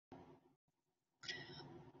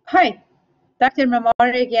Hi, Dr.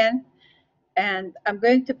 Mamari again, and I'm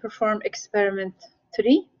going to perform experiment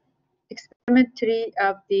 3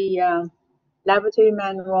 of the laboratory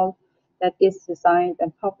manual that is designed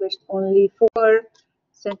and published only for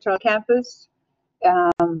Central Campus.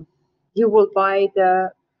 You will buy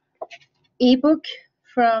the ebook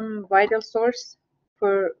from Vital Source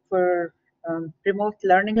for Remote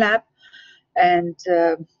Learning Lab, and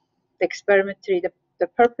the experiment 3. The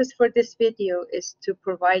purpose for this video is to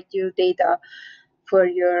provide you data for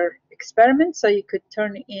your experiment, so you could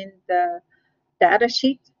turn in the data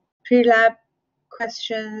sheet, pre-lab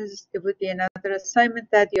questions. It would be another assignment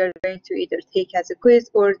that you're going to either take as a quiz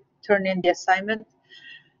or turn in the assignment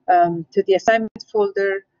to the assignment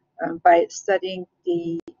folder by studying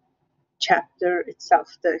the chapter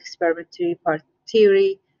itself, the experiment 3 part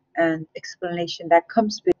theory and explanation that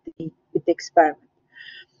comes with the experiment.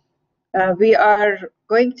 We are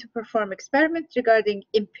going to perform experiment regarding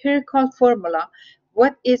empirical formula.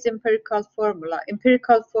 What is empirical formula?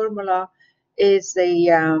 Empirical formula is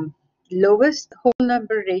the lowest whole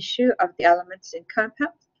number ratio of the elements in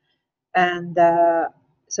compound. And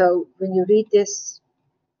so when you read this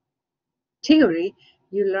theory,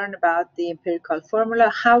 you learn about the empirical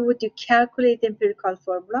formula. How would you calculate the empirical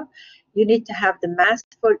formula? You need to have the mass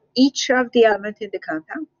for each of the elements in the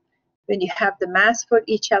compound. When you have the mass for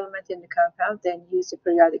each element in the compound, then use the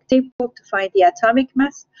periodic table to find the atomic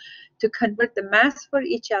mass, to convert the mass for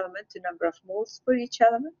each element to number of moles for each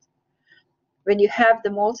element. When you have the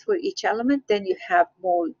moles for each element, then you have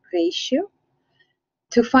mole ratio.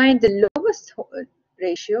 To find the lowest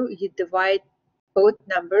ratio, you divide both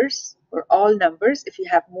numbers or all numbers. If you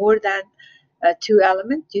have more than 2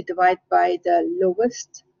 elements, you divide by the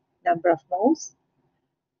lowest number of moles.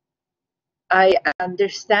 I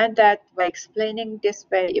understand that by explaining this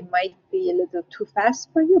way, it might be a little too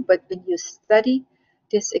fast for you, but when you study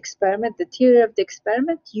this experiment, the theory of the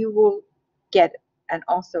experiment, you will get it and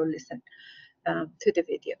also listen to the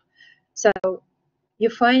video. So you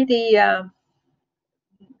find the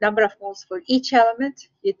number of moles for each element,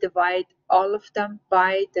 you divide all of them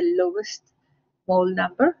by the lowest mole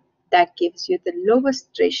number. That gives you the lowest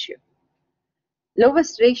ratio.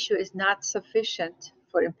 Lowest ratio is not sufficient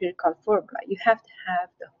for empirical formula. You have to have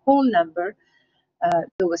the whole number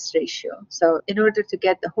lowest ratio. So in order to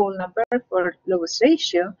get the whole number for lowest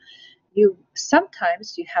ratio,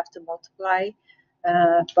 sometimes you have to multiply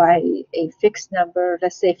by a fixed number.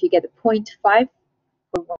 Let's say if you get a 0.5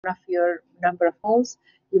 for one of your number of moles,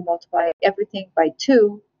 you multiply everything by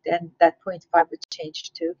 2, then that 0.5 would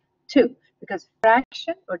change to 2, because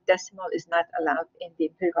fraction or decimal is not allowed in the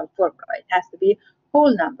empirical formula. It has to be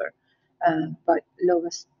whole number, but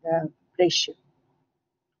lowest ratio.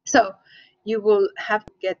 So you will have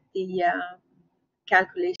to get the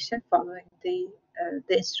calculation following the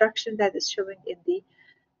instruction that is showing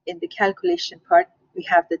in the calculation part. We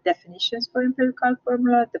have the definitions for empirical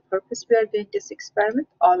formula, the purpose we are doing this experiment.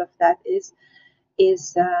 All of that is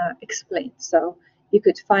explained. So you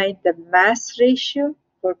could find the mass ratio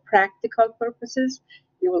for practical purposes.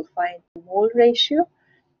 You will find the mole ratio.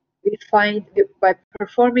 We find, by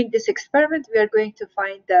performing this experiment, we are going to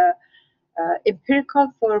find the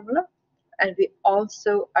empirical formula, and we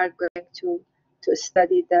also are going to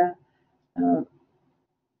study the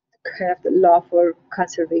kind of the law for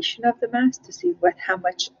conservation of the mass, to see how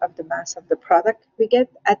much of the mass of the product we get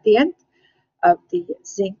at the end of the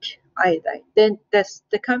zinc iodide. Then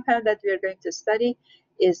the compound that we are going to study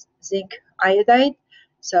is zinc iodide.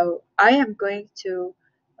 So I am going to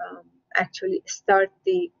actually start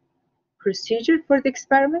the procedure for the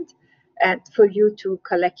experiment, and for you to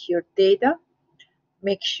collect your data.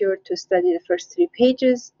 Make sure to study the first 3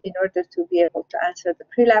 pages in order to be able to answer the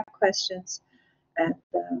pre-lab questions and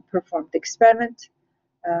perform the experiment,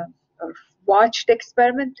 or watch the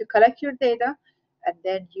experiment to collect your data, and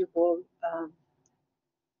then you will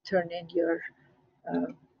turn in your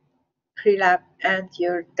pre-lab and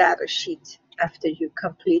your data sheet after you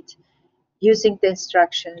complete using the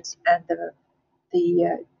instructions and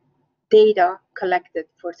the data collected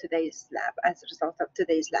for today's lab as a result of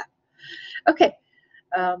today's lab. Okay,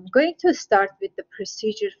 I'm going to start with the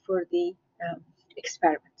procedure for the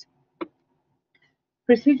experiment.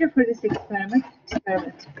 Procedure for this experiment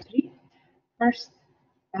 3. First,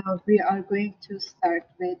 we are going to start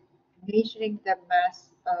with measuring the mass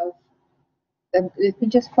of, let me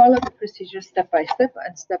just follow the procedure step by step,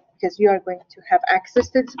 because you are going to have access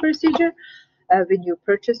to this procedure when you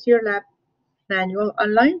purchase your lab manual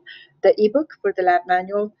online, the ebook for the lab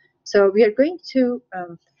manual. So we are going to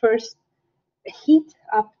first heat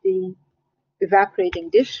up the evaporating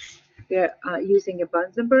dish we are using a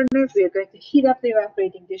Bunsen burner. We are going to heat up the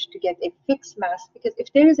evaporating dish to get a fixed mass, because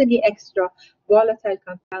if there is any extra volatile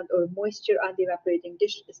compound or moisture on the evaporating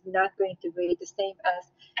dish, it's not going to weigh the same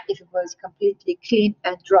as if it was completely clean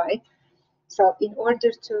and dry. So in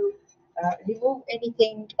order to remove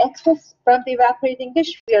anything excess from the evaporating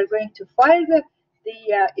dish, we are going to fire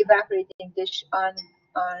the evaporating dish on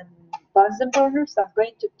Bunsen burner. So I'm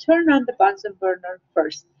going to turn on the Bunsen burner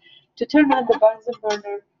first. To turn on the Bunsen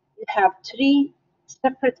burner, you have 3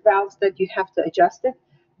 separate valves that you have to adjust it.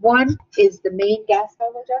 One is the main gas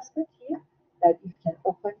valve adjustment here that you can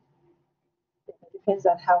open. It depends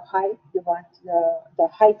on how high you want the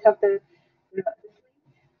height of the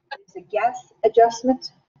there's a gas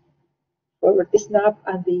adjustment for this knob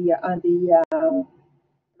on the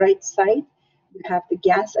right side. You have the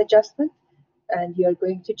gas adjustment, and you're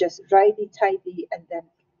going to just righty-tighty and then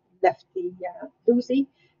lefty loosey.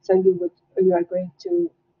 So you are going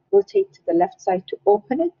to rotate to the left side to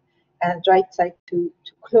open it, and right side to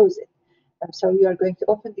close it. So you are going to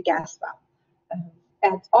open the gas valve,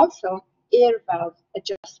 and also air valve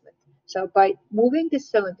adjustment. So by moving the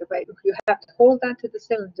cylinder, you have to hold on to the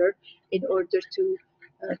cylinder in order to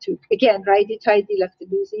again righty-tighty,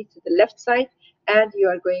 lefty-loosey to the left side, and you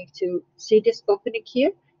are going to see this opening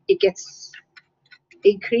here. It gets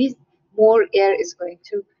increased, more air is going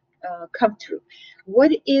to come through.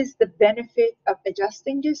 What is the benefit of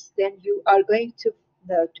adjusting this? Then you are going to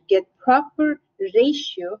get proper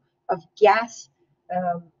ratio of gas,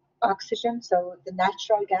 oxygen, so the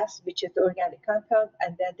natural gas, which is the organic compound,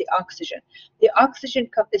 and then the oxygen. The oxygen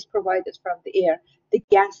is provided from the air. The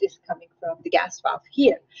gas is coming from the gas valve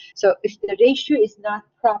here. So if the ratio is not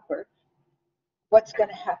proper, what's going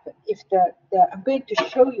to happen? If I'm going to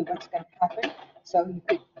show you what's going to happen so you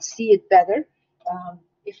could see it better.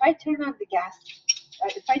 If I turn on the gas,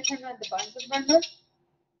 if I turn on the Bunsen burner,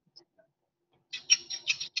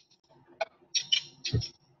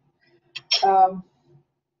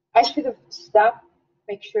 I should have stopped,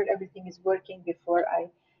 make sure everything is working before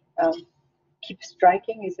I keep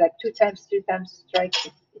striking. It's like 2 times, 3 times strike,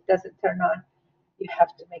 it doesn't turn on. You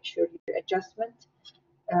have to make sure your adjustment,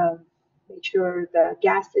 make sure the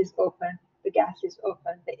gas is open,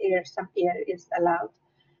 some air is allowed.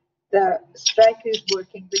 The striker is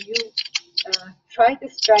working. When you try the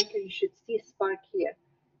striker, you should see a spark here.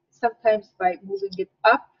 Sometimes by moving it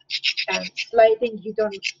up and sliding, you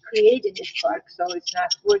don't create any spark, so it's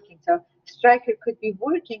not working. So striker could be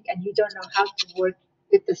working and you don't know how to work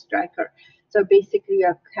with the striker. So basically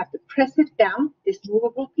you have to press it down, this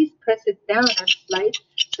movable piece, press it down and slide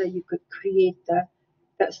so you could create the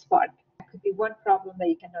spark. That could be one problem that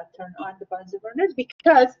you cannot turn on the Bunsen burner,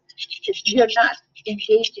 because if you're not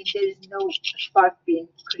engaging, there is no spark being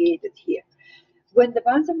created here. When the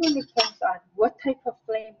Bunsen burner turns on, what type of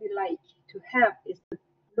flame we like to have is the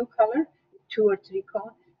blue color, 2 or 3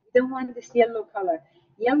 cones. We don't want this yellow color.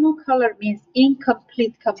 Yellow color means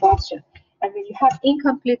incomplete combustion. And when you have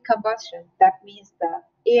incomplete combustion, that means the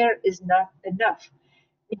air is not enough.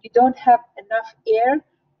 If you don't have enough air,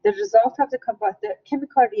 the result of the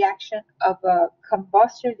chemical reaction of a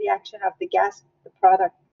combustion reaction of the gas, the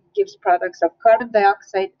product gives products of carbon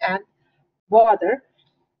dioxide and water.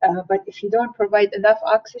 But if you don't provide enough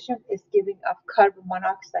oxygen, it's giving off carbon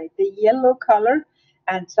monoxide. The yellow color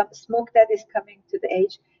and some smoke that is coming to the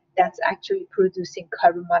edge, that's actually producing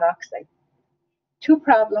carbon monoxide. 2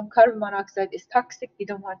 problems: carbon monoxide is toxic. We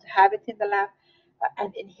don't want to have it in the lab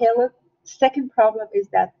and inhale it. Second problem is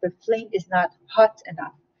that the flame is not hot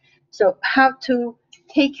enough. So how to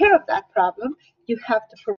take care of that problem? You have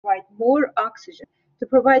to provide more oxygen. To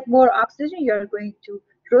provide more oxygen, you're going to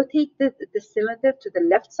rotate the cylinder to the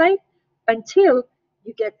left side until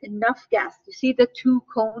you get enough gas. You see the 2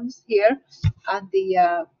 cones here on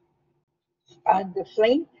the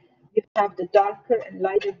flame. You have the darker and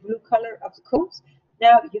lighter blue color of the cones.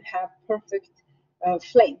 Now you have perfect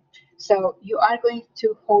flame. So you are going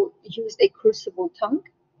to use a crucible tongue.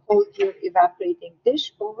 Hold your evaporating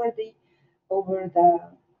dish over the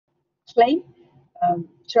flame.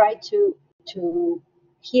 Try to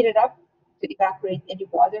heat it up to evaporate any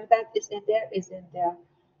water that is in the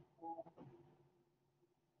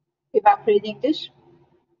evaporating dish.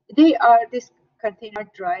 This container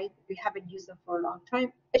dried. We haven't used them for a long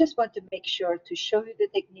time. I just want to make sure to show you the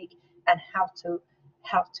technique and how to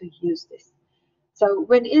use this. So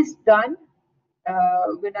when it's done,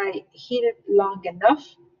 when I heat it long enough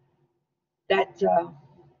that the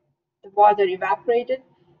water evaporated,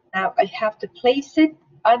 now I have to place it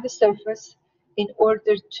on the surface in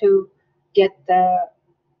order to get the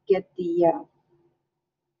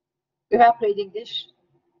evaporating dish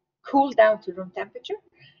cooled down to room temperature.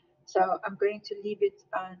 So I'm going to leave it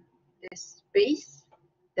on this base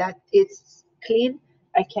that is clean.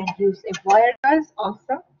 I can use a wire gauze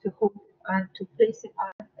also to hold and to place it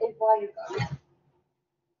on a wire gauze.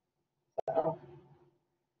 So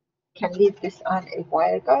can leave this on a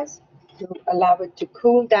wire gauze to allow it to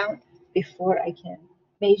cool down before I can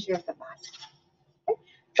measure the mass. Okay?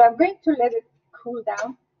 So I'm going to let it cool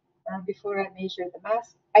down before I measure the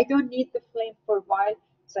mass. I don't need the flame for a while,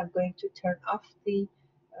 so I'm going to turn off the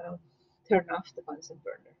Bunsen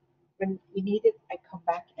burner. When you need it, I come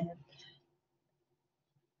back and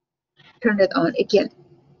turn it on again.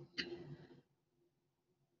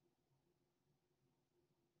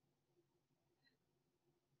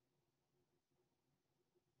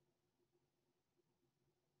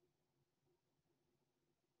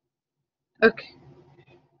 Okay.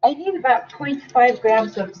 I need about 0.5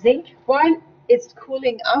 grams of zinc. While it's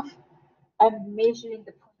cooling off, I'm measuring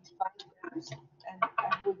the 0.5 grams, and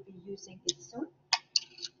I will be using it soon.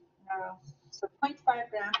 So 0.5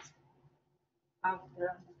 grams of the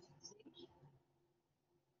zinc.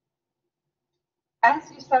 As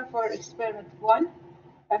you saw for experiment 1,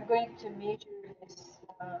 I'm going to measure this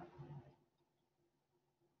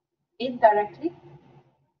indirectly.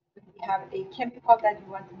 We have a chemical that we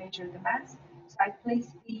want to measure the mass. So I place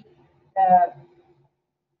the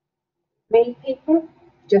weighing paper,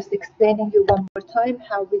 just explaining you one more time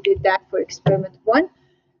how we did that for experiment 1.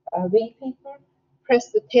 Weighing paper,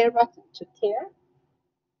 press the tear button to tear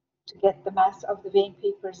to get the mass of the weighing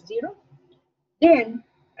paper 0. Then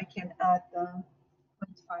I can add 0.5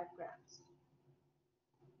 grams.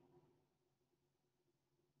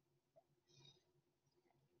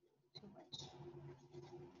 Too much.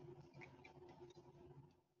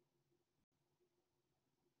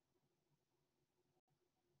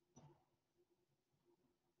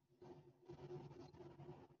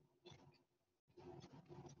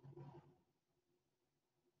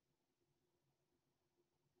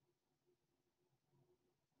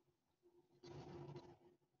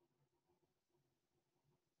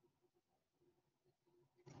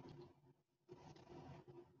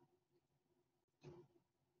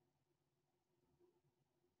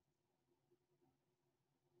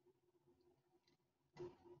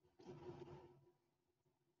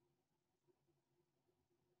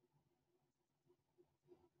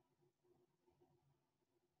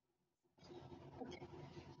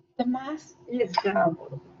 The mass is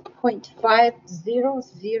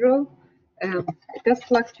 0.500. It does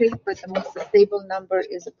fluctuate, but the most stable number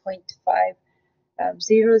is a 0.500.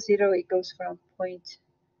 It goes from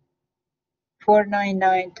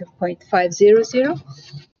 0.499 to 0.500.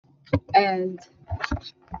 And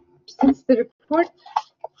since the report,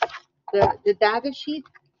 the data sheet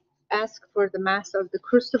asks for the mass of the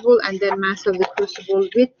crucible and then mass of the crucible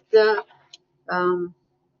with the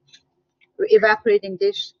evaporating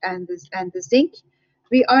dish and the zinc,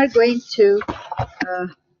 we are going to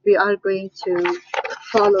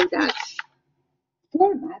follow that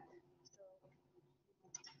format. So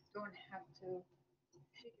don't have to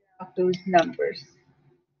figure out those numbers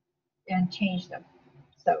and change them.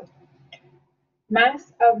 So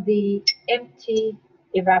mass of the empty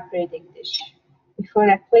evaporating dish. Before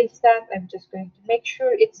I place that, I'm just going to make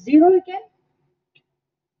sure it's 0 again.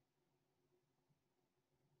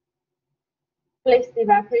 Place the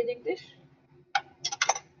evaporating dish.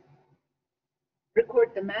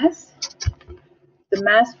 Record the mass. The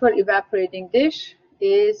mass for evaporating dish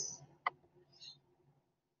is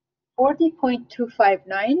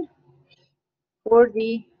 40.259,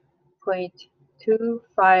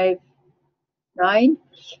 40.259,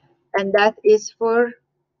 and that is for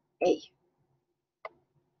A.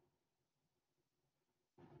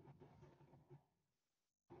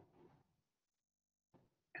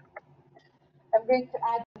 I'm going to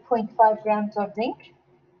add 0.5 grams of zinc.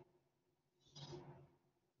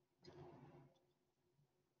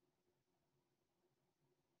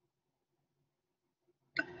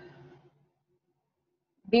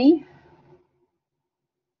 B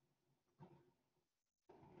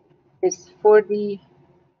is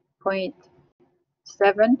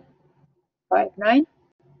 40.759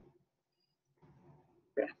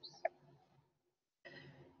 grams.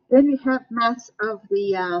 Then we have mass of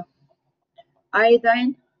the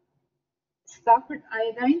iodine, stoppered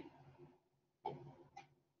iodine.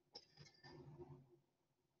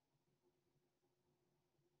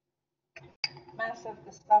 Mass of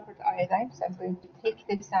the stoppered iodine. So I'm going to take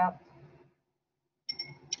this out.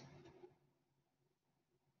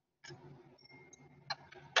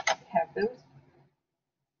 Have those.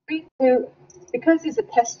 Because it's a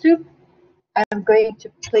test tube, I'm going to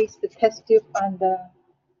place the test tube on the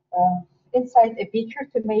inside a beaker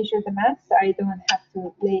to measure the mass, so I don't have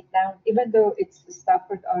to lay it down, even though it's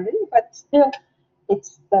stoppered already, but still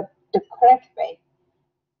it's the correct way.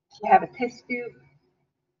 If you have a test tube,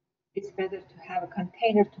 it's better to have a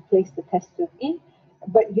container to place the test tube in,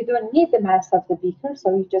 but you don't need the mass of the beaker,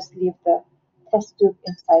 so you just leave the test tube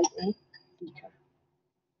inside a beaker.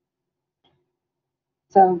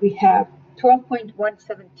 So we have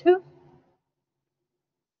 12.172.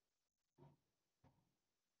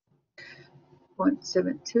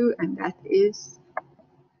 0.72, and that is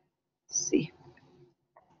C.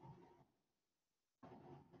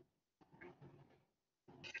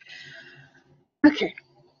 Okay,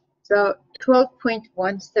 so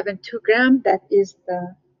 12.172 gram, that is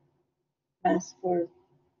the mass for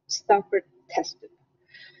stoppered test tube.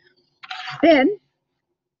 Then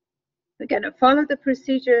we're going to follow the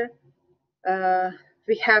procedure.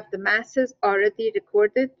 We have the masses already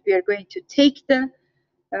recorded. We are going to take it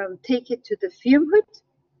to the fume hood.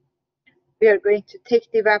 We are going to take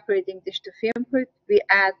the evaporating dish to fume hood. We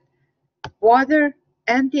add water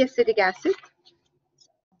and the acetic acid.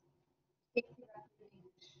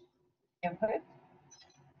 Fume hood.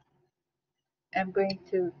 I'm going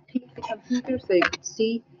to take the computer so you can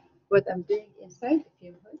see what I'm doing inside the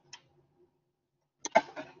fume hood.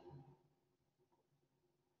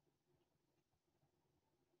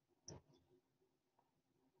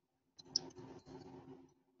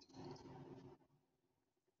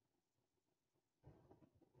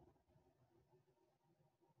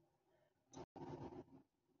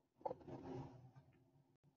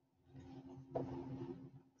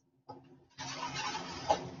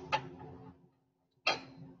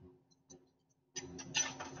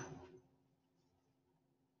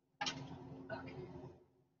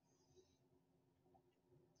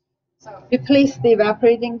 So we place the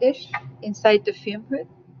evaporating dish inside the fume hood.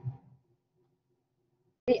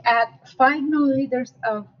 We add 5 milliliters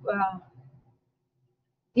of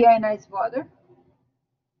deionized water.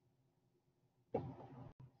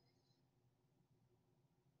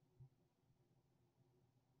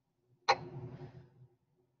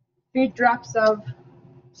 Three drops of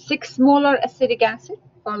 6 molar acetic acid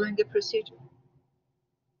following the procedure.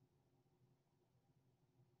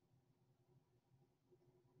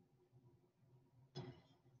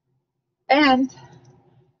 And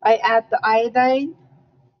I add the iodine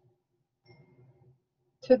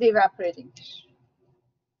to the evaporating dish.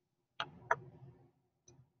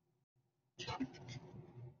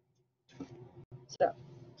 So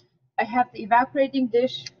I have the evaporating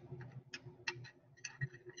dish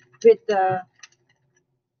with the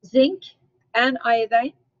zinc and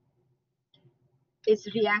iodine is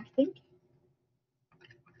reacting.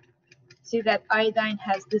 See that iodine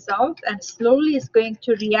has dissolved and slowly is going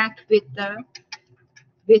to react with the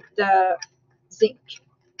zinc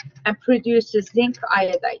and produces zinc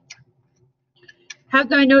iodide. How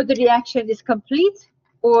do I know the reaction is complete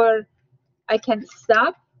or I can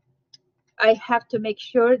stop? I have to make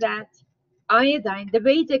sure that iodine, the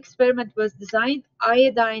way the experiment was designed,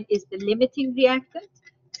 iodine is the limiting reactant,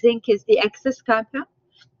 zinc is the excess compound.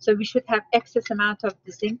 So we should have excess amount of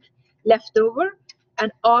the zinc left over, and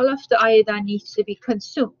all of the iodine needs to be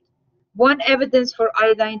consumed. One evidence for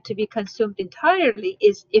iodine to be consumed entirely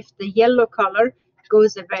is if the yellow color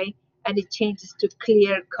goes away and it changes to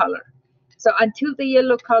clear color. So until the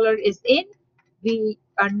yellow color is in, we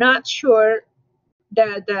are not sure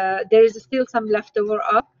that there is still some leftover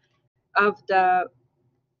of the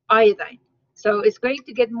iodine. So it's going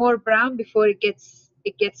to get more brown before it gets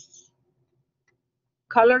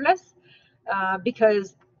colorless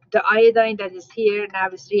because the iodine that is here now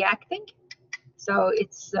is reacting. So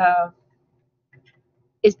it's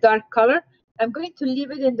dark color. I'm going to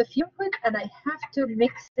leave it in the fume hood and I have to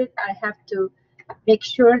mix it. I have to make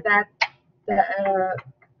sure that the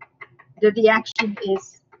reaction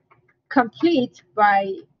is complete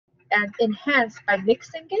and enhanced by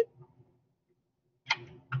mixing it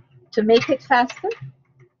to make it faster.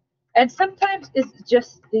 And sometimes it's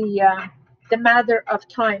just the matter of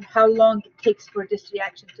time, how long it takes for this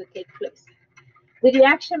reaction to take place. The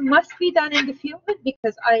reaction must be done in the fume hood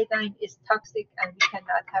because iodine is toxic and we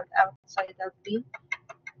cannot have it outside of the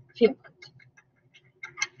fume hood.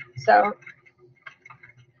 So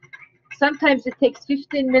sometimes it takes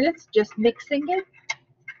 15 minutes just mixing it.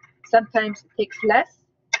 Sometimes it takes less.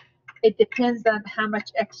 It depends on how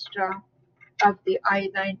much extra of the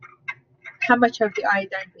iodine, how much of the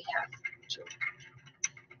iodine we have.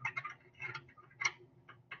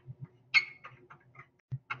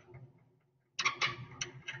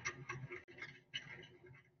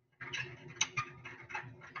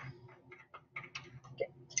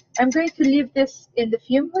 I'm going to leave this in the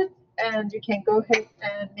fume hood and you can go ahead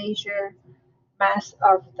and measure mass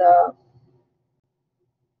of the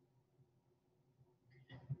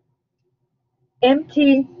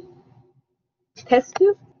empty test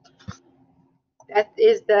tube. That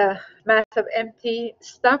is the mass of empty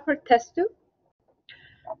stopper test tube.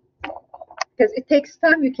 Because it takes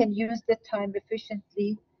time, you can use the time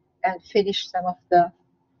efficiently and finish some of the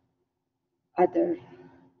other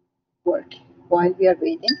work while we are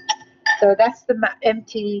waiting. So that's the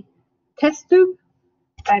empty test tube.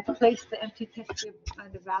 I placed the empty test tube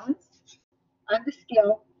on the balance. On the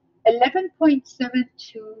scale,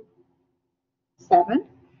 11.727,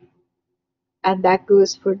 and that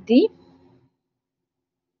goes for D.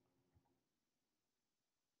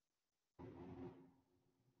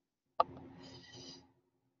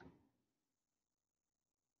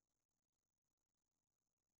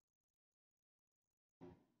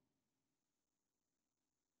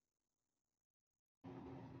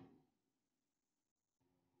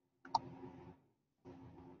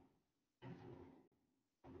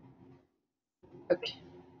 Okay.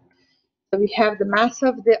 So we have the mass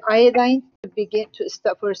of the iodine to begin to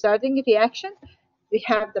start for starting a reaction. We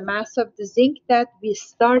have the mass of the zinc that we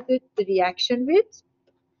started the reaction with.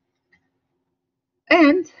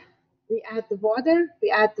 And we add the water,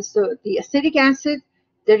 we add the acetic acid,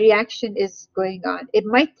 the reaction is going on. It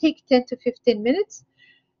might take 10 to 15 minutes.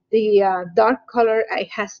 The dark color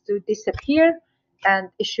has to disappear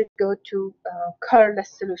and it should go to colorless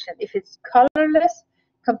solution. If it's colorless,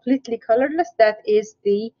 completely colorless, that is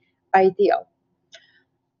the ideal.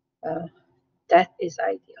 That is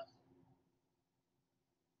ideal.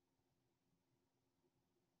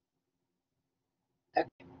 Okay.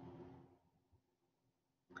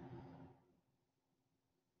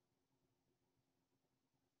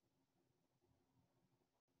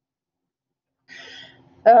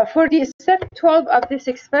 For the step 12 of this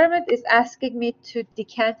experiment is asking me to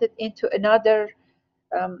decant it into another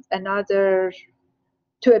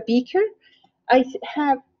to a beaker. I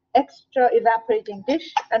have extra evaporating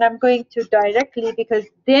dish, and I'm going to directly, because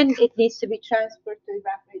then it needs to be transferred to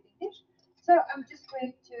evaporating dish. So I'm just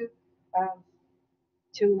going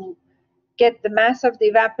to get the mass of the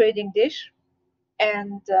evaporating dish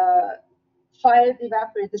and fire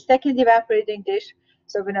the second evaporating dish.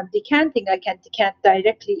 So when I'm decanting, I can decant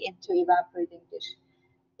directly into evaporating dish.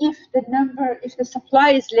 If the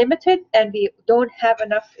supply is limited and we don't have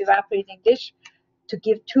enough evaporating dish to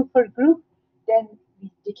give 2 per group, then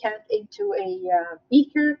we decant into a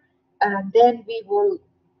beaker, and then we will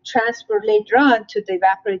transfer later on to the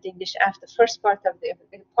evaporating dish after the first part of the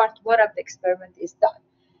part 1 of the experiment is done.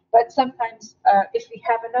 But sometimes if we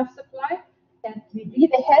have enough supply, then we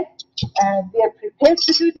read ahead and we are prepared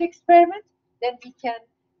to do the experiment, then we can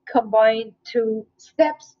combine 2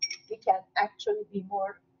 steps. We can actually be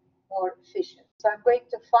more efficient. So I'm going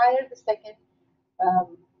to fire the second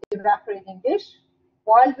evaporating dish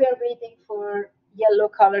while we are waiting for yellow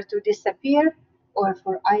color to disappear or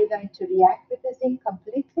for iodine to react with the zinc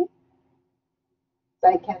completely. So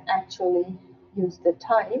I can actually use the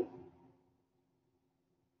time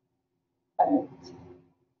and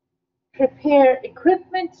prepare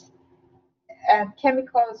equipment and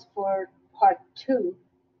chemicals for part 2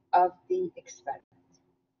 of the experiment.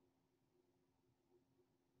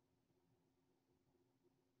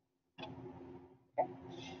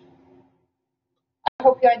 I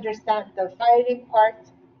hope you understand the firing part,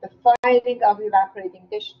 the firing of evaporating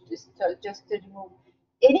dish, just to remove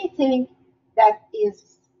anything that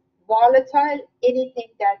is volatile, anything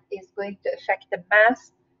that is going to affect the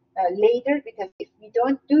mass later, because if we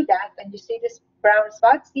don't do that, and you see this brown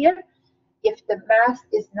spots here, if the mass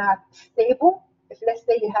is not stable, if let's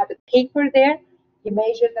say you have a paper there, you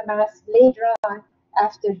measure the mass later on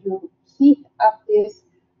after you heat up this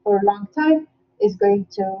for a long time, is going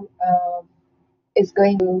to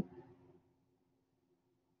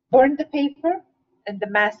burn the paper, and the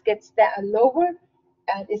mass gets down lower,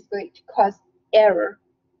 and it's going to cause error,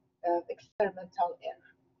 experimental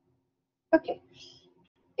error. Okay,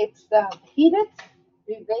 it's heated.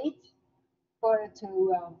 We wait for it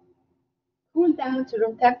to cool down to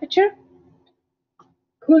room temperature.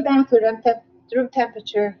 Cool down to room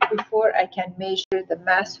temperature before I can measure the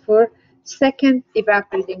mass for second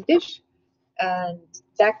evaporating dish, and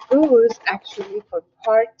that goes actually for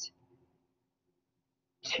part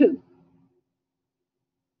 2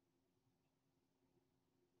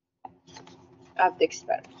 of the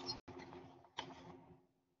experiment.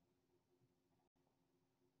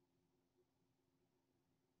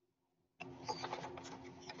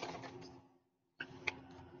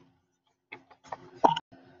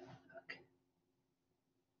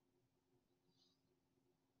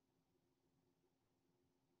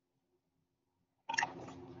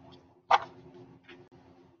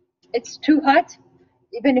 it's too hot.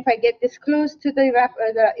 Even if I get this close to the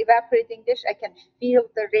evaporating dish, I can feel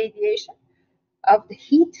the radiation of the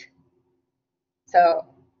heat. So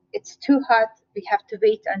it's too hot. We have to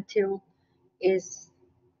wait until it's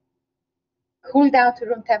cooled down to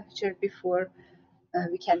room temperature before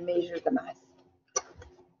we can measure the mass.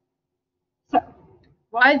 So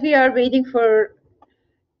while we are waiting for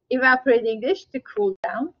evaporating dish to cool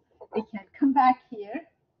down, we can come back here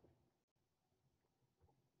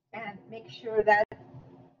and make sure that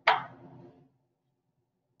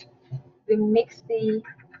we mix the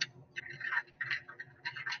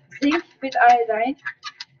zinc with iodine,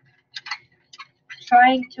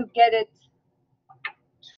 trying to get it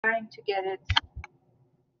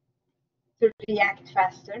to react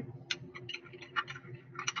faster.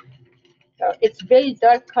 So it's very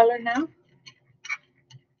dark color now,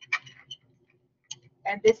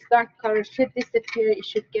 and this dark color should disappear. It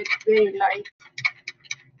should get very light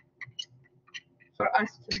for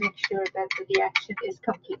us to make sure that the reaction is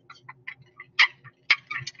complete.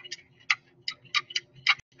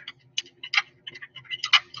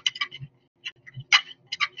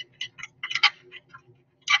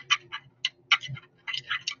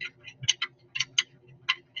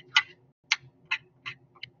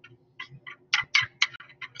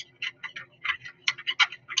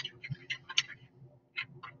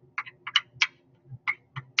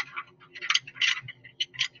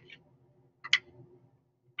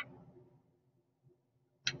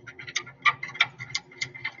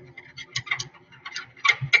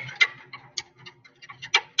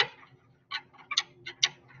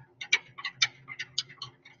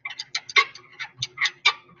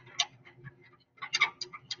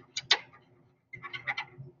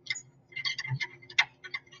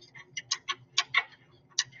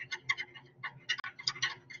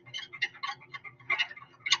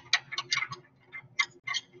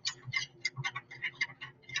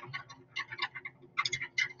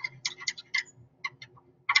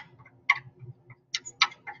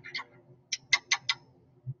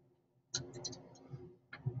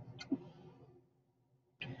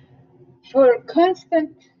 For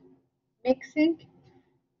constant mixing,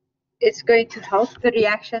 it's going to help the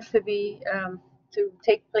reaction to be to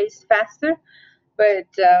take place faster, but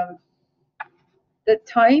the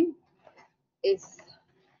time is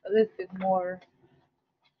a little bit more.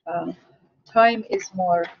 Time is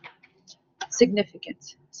more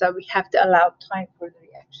significant, so we have to allow time for the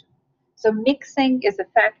reaction. So mixing is a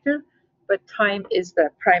factor, but time is the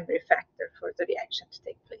primary factor for the reaction to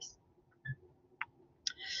take place.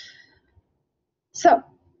 So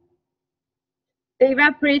the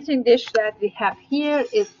evaporating dish that we have here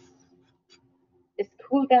is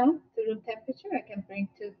cooled down to room temperature. I can bring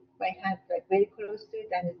to my hand like very close to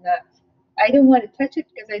it, and it's not. I don't want to touch it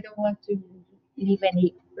because I don't want to leave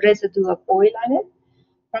any residue of oil on it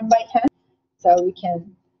from my hand. So we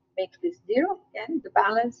can make this 0, and the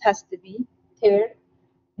balance has to be here.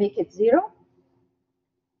 Make it 0,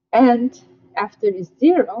 and after it's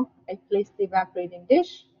 0, I place the evaporating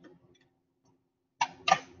dish.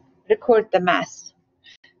 Record the mass.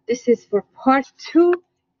 This is for part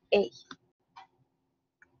 2A.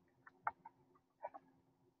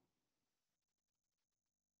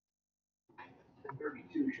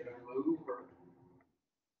 32, should I move or?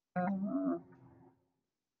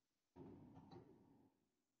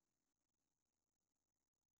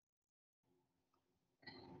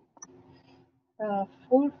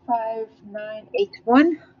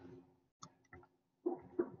 45981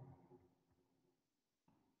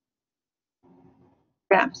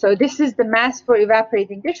 grams. So this is the mass for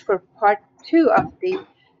evaporating dish for part 2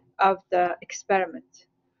 of the experiment.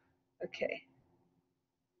 Okay.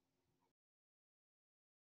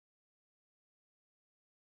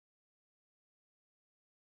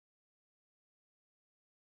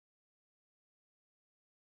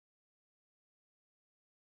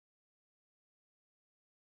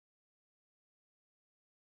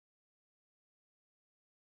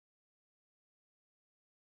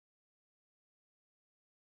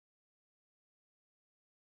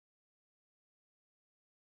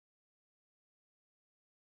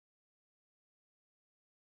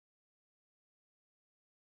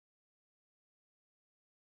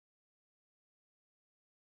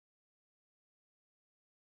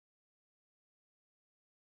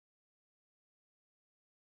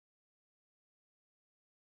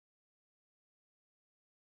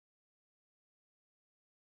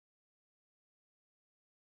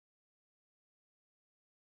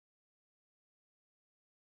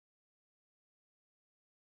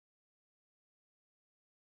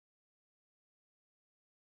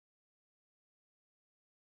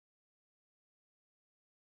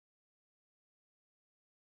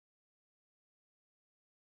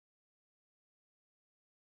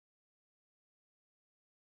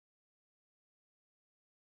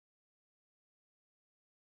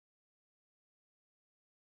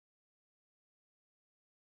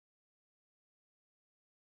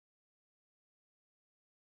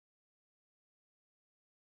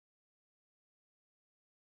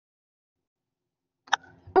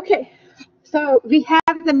 Okay, so we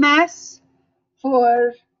have the mass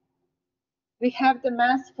for the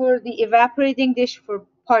evaporating dish for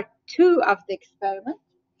part 2 of the experiment.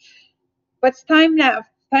 What's time now?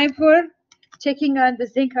 Time for checking on the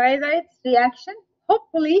zinc iodide reaction.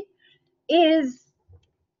 Hopefully is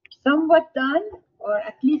somewhat done, or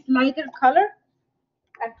at least lighter color.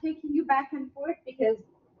 I'm taking you back and forth because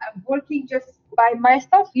I'm working just by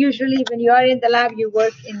myself. Usually when you are in the lab, you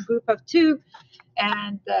work in group of 2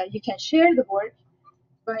 and you can share the work.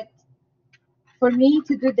 But for me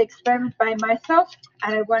to do the experiment by myself,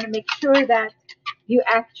 and I want to make sure that you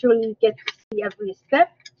actually get to see every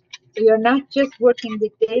step. So you're not just working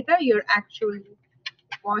with data, you're actually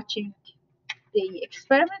watching the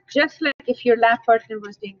experiment, just like if your lab partner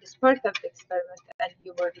was doing this part of the experiment and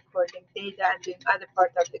you were recording data and doing other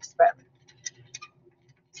part of the experiment.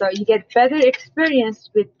 So you get better experience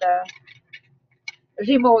with the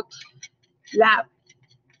remote lab.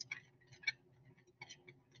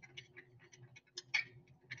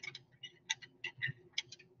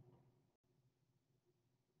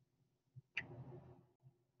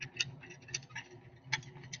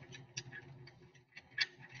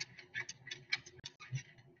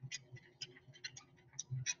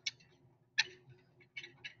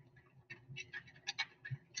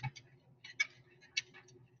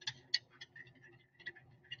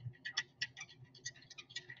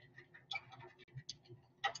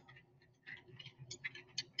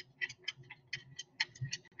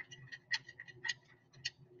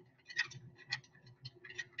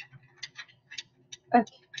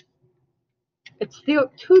 Okay. It's still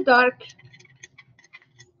too dark.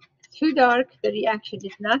 Too dark. The reaction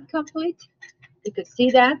is not complete. You could see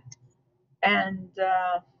that. And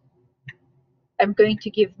I'm going to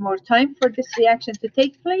give more time for this reaction to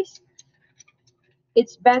take place.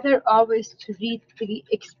 It's better always to read the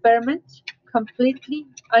experiment completely,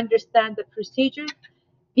 understand the procedure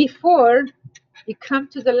before you come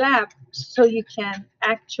to the lab so you can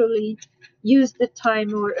actually use the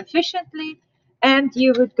time more efficiently, and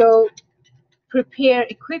you would go prepare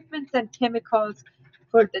equipment and chemicals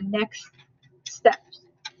for the next steps.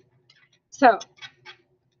 So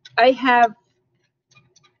I have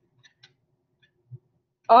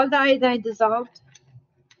all the iodine dissolved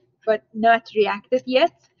but not reacted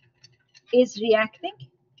yet. Is reacting.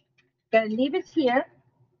 Gonna leave it here,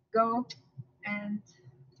 go and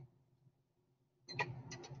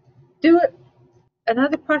do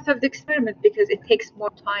another part of the experiment because it takes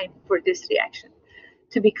more time for this reaction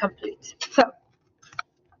to be complete. So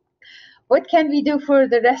what can we do for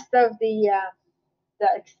the rest of the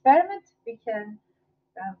experiment? We can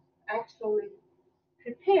actually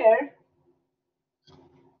prepare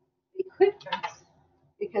the equipment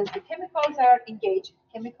because the chemicals are engaged.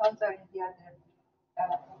 Chemicals are in the other.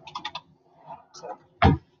 So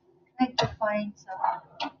trying to find some.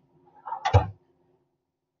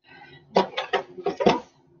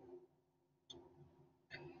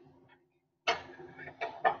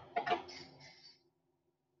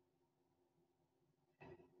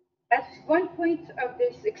 At one point of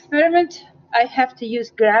this experiment, I have to use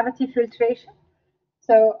gravity filtration.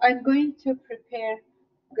 So I'm going to prepare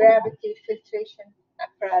gravity filtration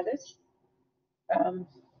apparatus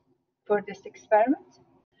for this experiment.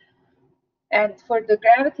 And for the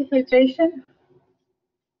gravity filtration,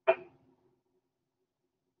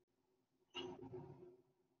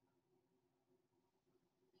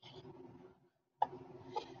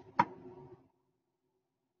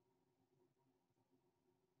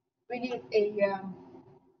 we need a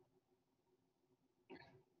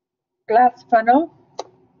glass funnel.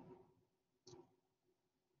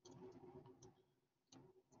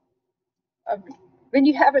 When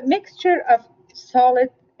you have a mixture of solid,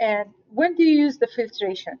 and when do you use the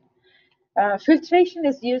filtration? Filtration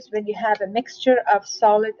is used when you have a mixture of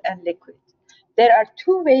solid and liquid. There are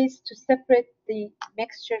two ways to separate the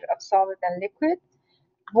mixture of solid and liquid.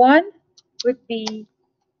 One would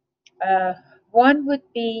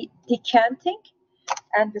be decanting,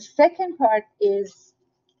 and the second part is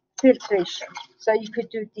filtration. So you could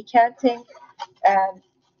do decanting and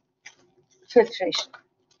filtration.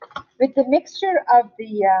 With the mixture of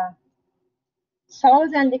the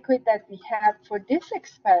solid and liquid that we have for this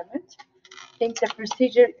experiment, I think the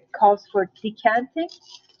procedure calls for decanting.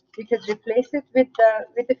 We could replace it with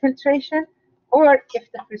the filtration, or if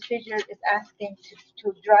the procedure is asking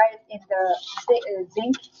to dry it in the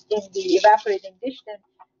zinc in the evaporating dish, then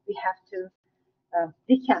we have to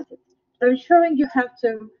decant it. So I'm showing you how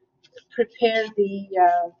to prepare the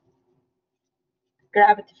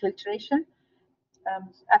gravity filtration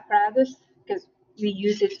apparatus because we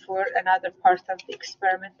use it for another part of the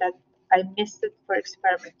experiment that I missed it for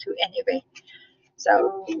experiment 2 anyway.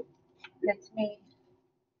 So let me,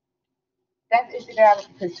 that is the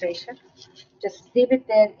gravity filtration. Just leave it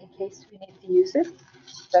there in case we need to use it.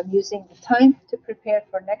 So I'm using the time to prepare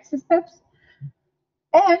for next steps.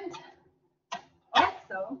 And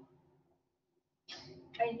also,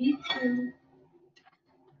 I need to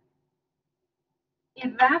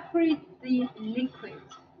evaporate the liquid.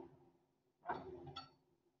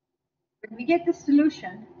 When we get the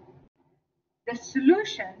solution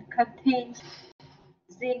contains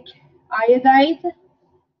zinc iodide.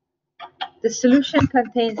 The solution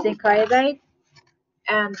contains zinc iodide,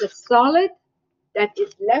 and the solid that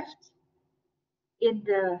is left in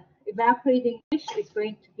the evaporating dish is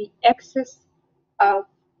going to be excess of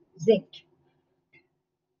zinc.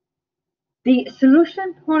 The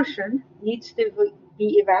solution portion needs to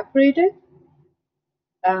be evaporated.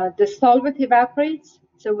 The solvent evaporates,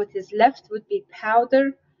 so what is left would be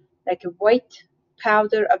powder, like a white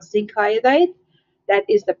powder of zinc iodide. That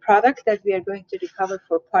is the product that we are going to recover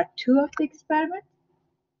for part 2 of the experiment.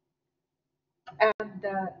 And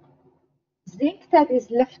the zinc that is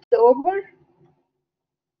left over,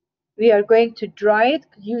 we are going to dry it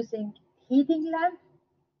using heating lamp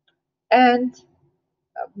and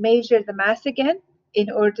measure the mass again in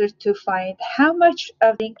order to find how much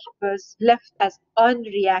of zinc was left as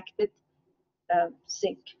unreacted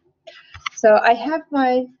zinc. So I have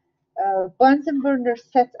my Bunsen burner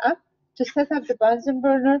set up. To set up the Bunsen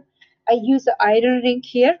burner, I use an iron ring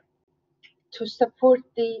here to support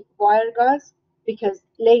the wire gauze, because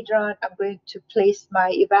later on I'm going to place my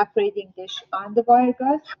evaporating dish on the wire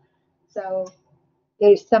gauze. So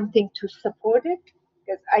there is something to support it,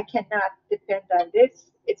 because I cannot depend on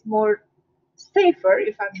this. It's more safer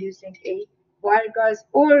if I'm using a wire gauze,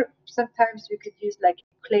 or sometimes we could use like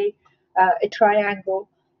clay, a triangle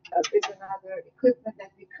is another equipment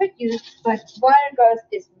that we could use, but wire gauze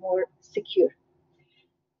is more secure.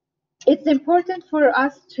 It's important for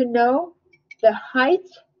us to know the height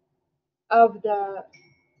of the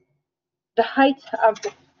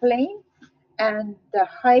flame and the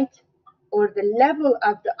height or the level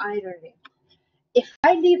of the iron ring. If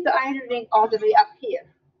I leave the iron ring all the way up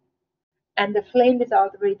here and the flame is all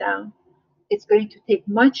the way down, it's going to take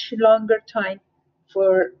much longer time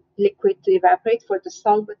for liquid to evaporate, for the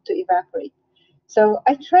solvent to evaporate. So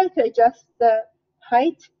I try to adjust the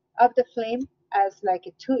height of the flame as like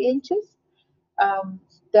a 2 inches.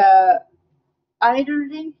 The iron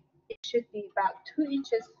ring, it should be about 2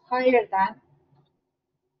 inches higher than,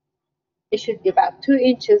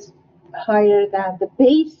 the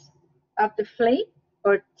base of the flame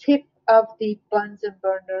or tip of the Bunsen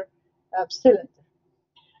burner cylinder.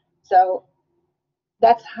 So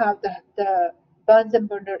that's how the Bunsen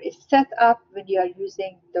burner is set up when you are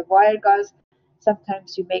using the wire gauze.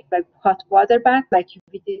 Sometimes you make like hot water bath, like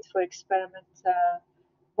we did for experiment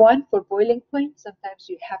 1 for boiling point. Sometimes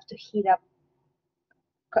you have to heat up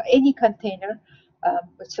any container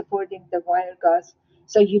supporting the wire gauze,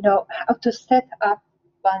 so you know how to set up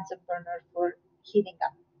Bunsen burner for heating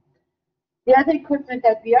up. The other equipment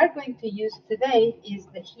that we are going to use today is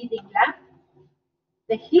the heating lamp.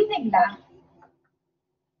 The heating lamp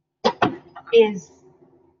is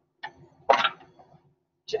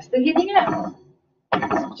just a heating lamp.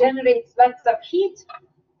 It generates lots of heat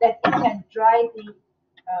that it can dry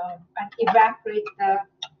and evaporate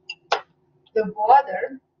the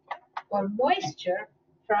water or moisture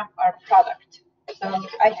from our product. So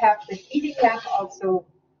I have the heating lamp also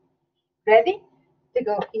ready to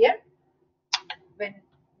go here. When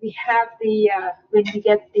we have when we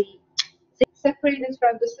get the zinc separated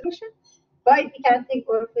from the solution by decanting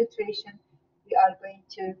or filtration, we are going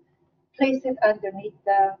to place it underneath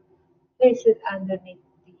the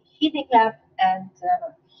heating lamp and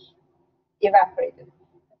evaporate it.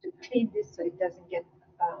 To clean this so it doesn't get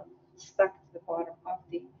stuck to the bottom of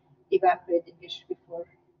the evaporating dish before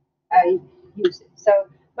I use it. So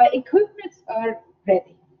my equipments are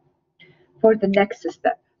ready for the next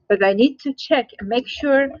step, but I need to check and make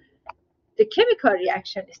sure the chemical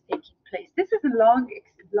reaction is taking place. This is a long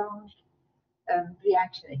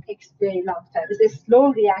reaction. It takes a very long time. It's a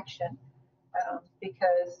slow reaction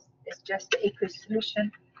because it's just the aqueous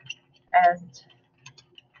solution.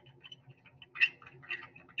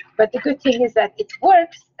 But the good thing is that it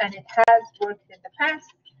works, and it has worked in the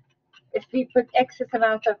past. If we put excess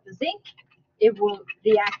amount of the zinc, it will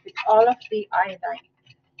react with all of the iodine,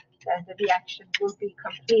 and the reaction will be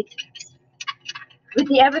complete. With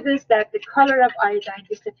the evidence that the color of iodine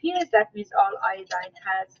disappears, that means all iodine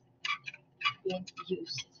has been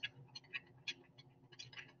used.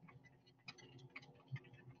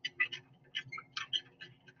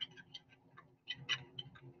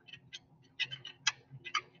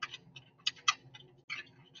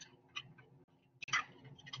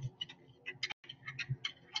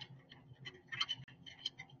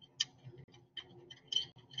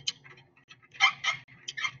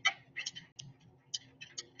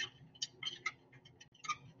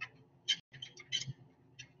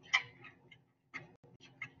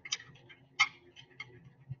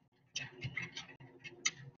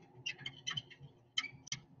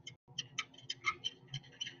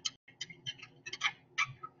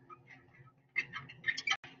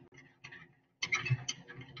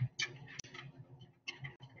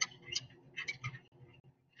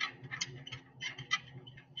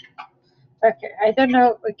 Okay, I don't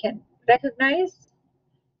know if we can recognize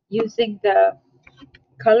using the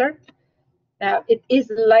color. Now it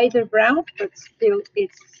is lighter brown, but still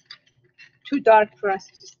it's too dark for us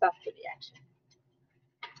to stop the reaction.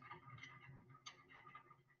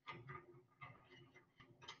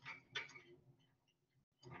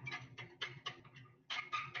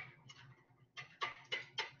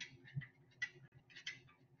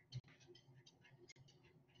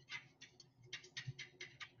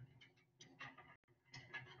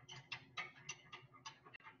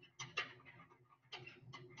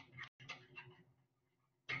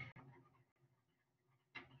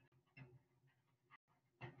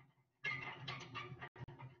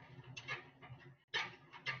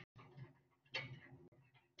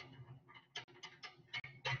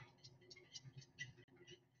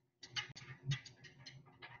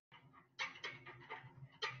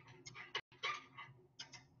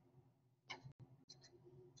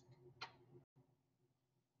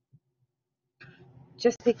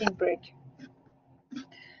 Just taking break.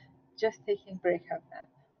 Just taking break of that.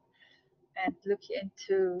 And look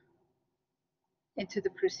into the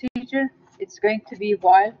procedure. It's going to be a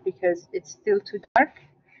while because it's still too dark.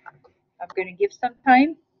 I'm going to give some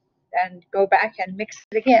time and go back and mix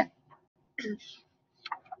it again.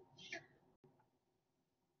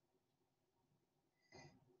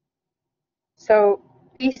 So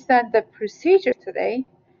based on the procedure today,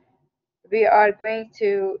 we are going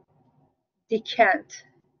to decant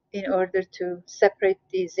in order to separate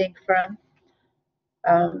the zinc from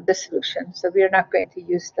the solution. So we are not going to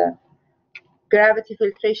use the gravity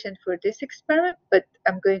filtration for this experiment, but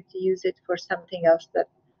I'm going to use it for something else that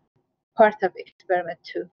part of experiment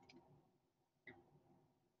 2.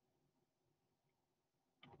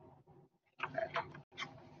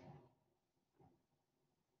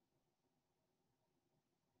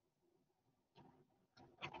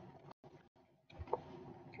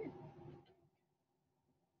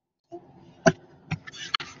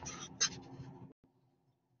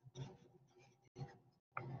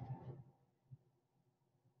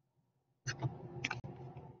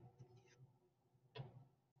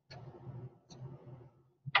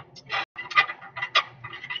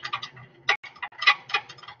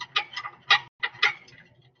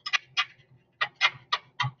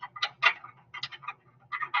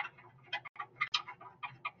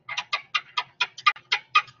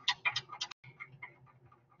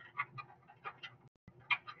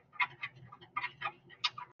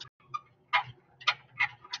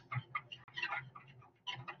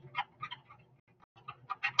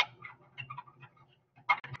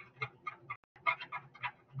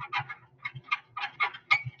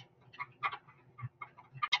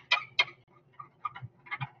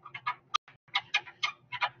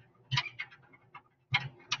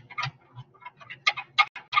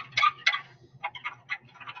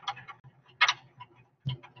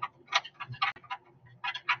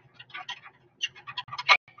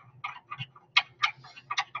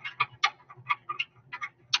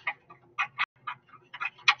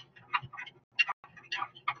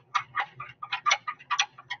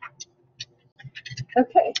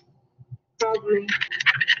 Okay, probably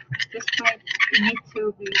at this point we need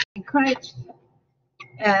to be encouraged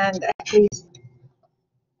and at least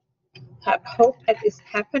have hope that is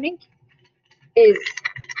happening is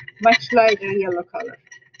much lighter yellow color,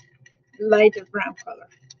 lighter brown color.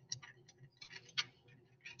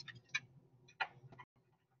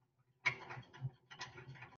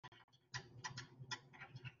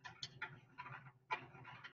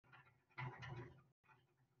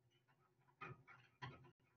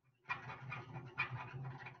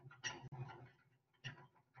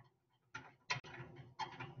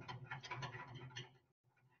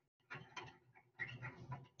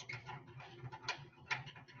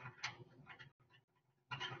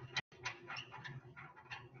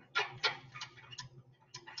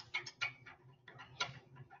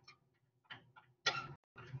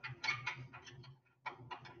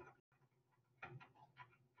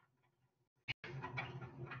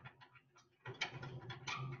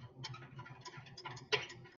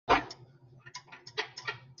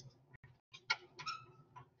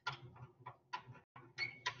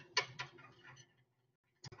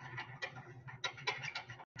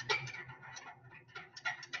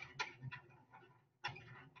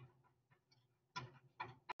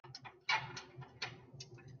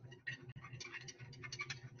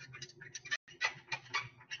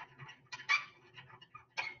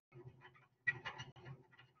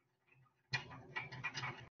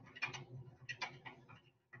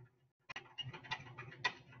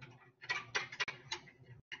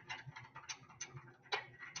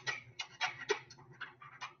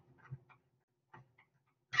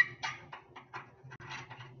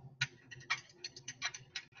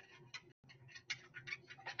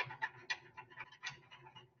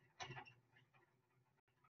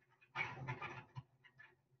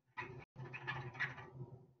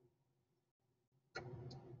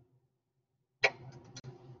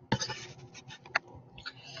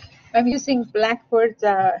 I'm using Blackboard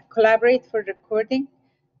Collaborate for recording.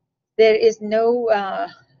 There is no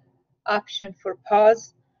option for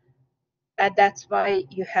pause, and that's why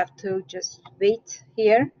you have to just wait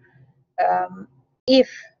here. If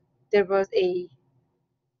there was an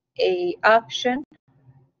option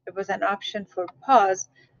for pause,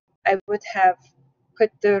 I would have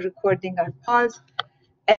put the recording on pause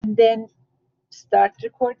and then start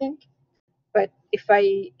recording. But if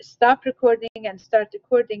I stop recording and start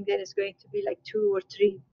recording, then it's going to be like 2 or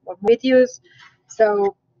 3 more videos.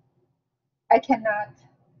 So I cannot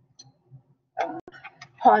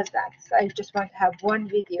pause that. So I just want to have one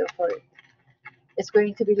video for it. It's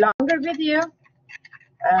going to be longer video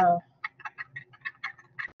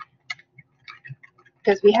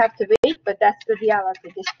because we have to wait, but that's the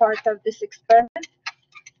reality. This part of this experiment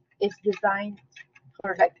is designed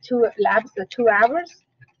for like 2 labs, 2 hours.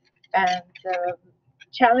 And the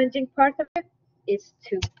challenging part of it is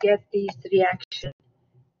to get these reactions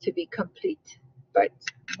to be complete. But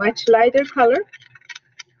much lighter color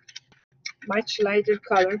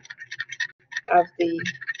of the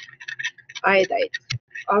iodide,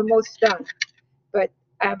 almost done. But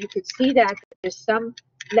you could see that there's some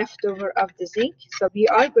leftover of the zinc. So we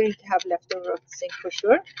are going to have leftover of the zinc for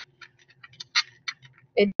sure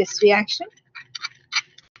in this reaction.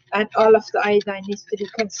 And all of the iodine needs to be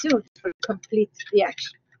consumed for complete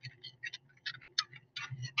reaction.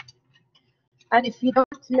 And if we don't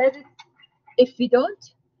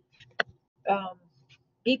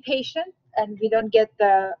be patient and we don't get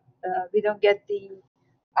the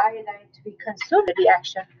iodine to be consumed in the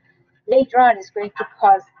reaction, later on is going to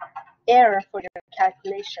cause error for your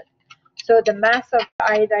calculation. So the mass of the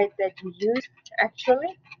iodide that you use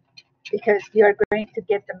actually, because you're going to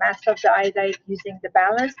get the mass of the iodide using the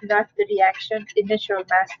balance, not the reaction initial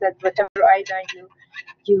mass that whatever iodine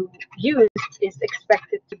you use is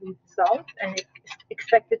expected to be dissolved and it's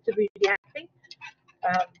expected to be reacting.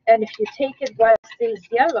 And if you take it while it stays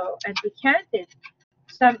yellow and decant it,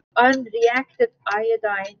 some unreacted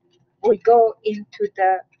iodine will go into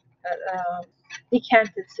the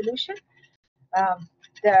decanted solution,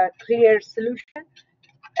 the clear solution,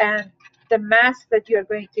 and the mass that you're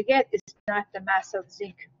going to get is not the mass of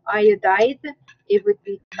zinc iodide. It would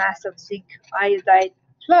be the mass of zinc iodide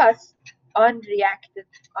plus unreacted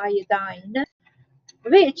iodine,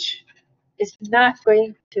 which is not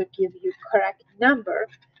going to give you correct number,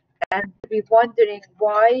 and be wondering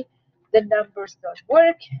why the numbers don't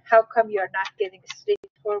work. How come you're not getting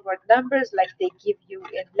straightforward numbers like they give you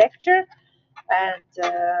in lecture, and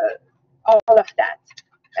all of that.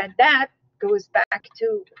 And that goes back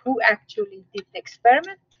to who actually did the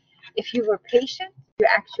experiment. If you were patient, you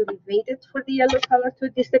actually waited for the yellow color to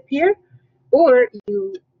disappear, or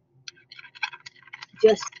you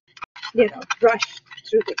just rushed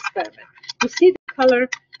through the experiment. You see the color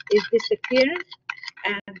is disappearing,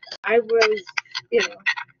 and I was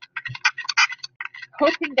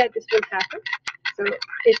hoping that this will happen. So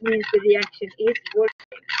it means the reaction is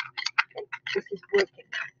working. Okay? This is working.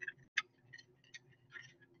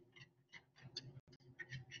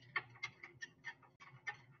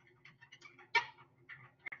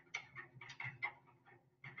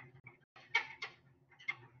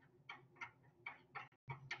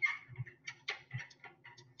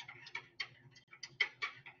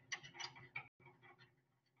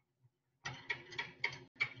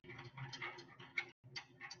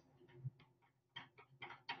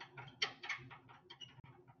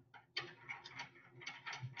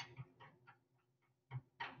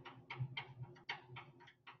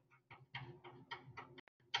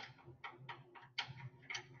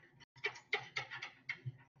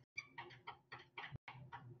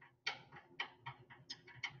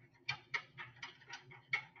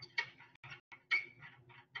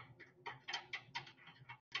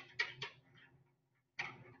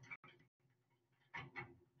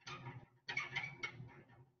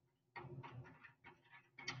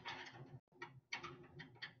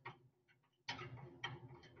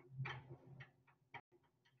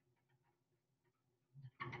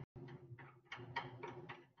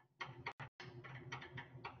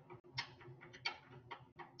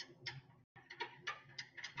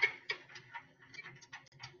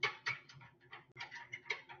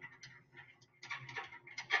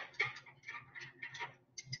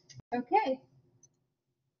 Okay.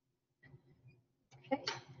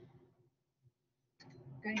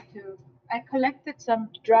 I collected some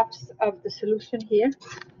drops of the solution here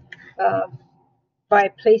by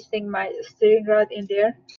placing my stirring rod in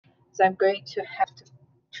there. So I'm going to have to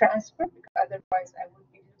transfer, because otherwise I would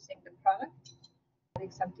be losing the product.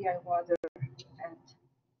 Adding some DI water and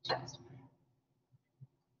transfer.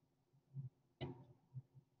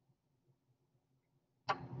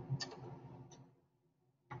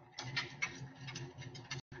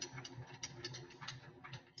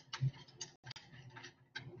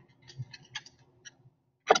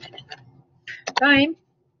 time,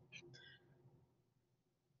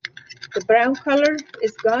 the brown color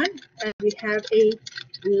is gone, and we have a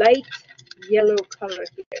light yellow color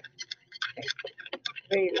here. Okay.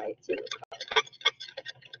 Very light yellow color.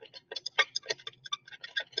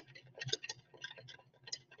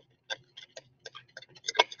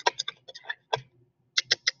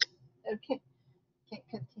 Okay, can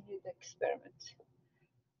continue the experiment.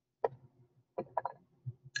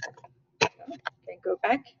 So, can go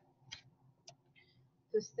back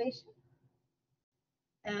to station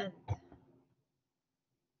and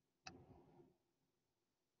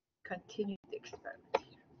continue the experiment.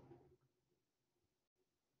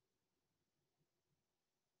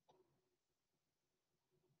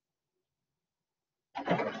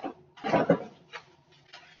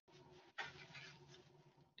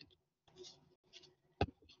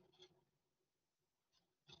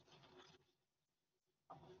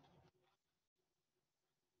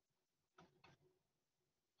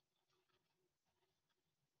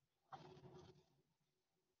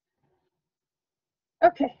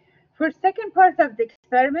 Okay, for second part of the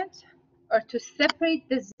experiment, or to separate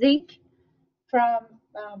the zinc from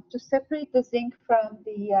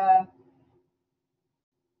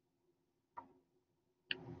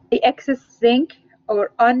the excess zinc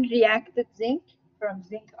or unreacted zinc from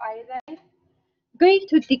zinc iodide, I'm going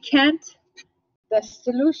to decant the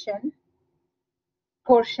solution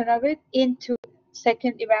portion of it into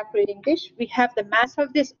second evaporating dish. We have the mass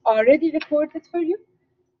of this already recorded for you.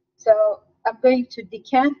 So I'm going to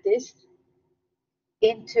decant this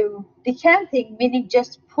into decanting, meaning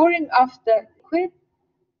just pouring off the liquid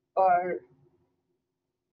or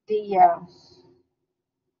the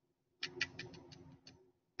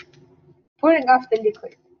pouring off the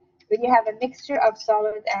liquid. When you have a mixture of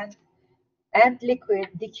solid and liquid,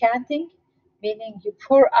 decanting, meaning you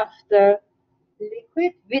pour off the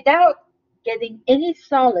liquid without getting any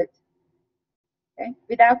solid, okay?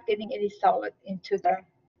 Without getting any solid into the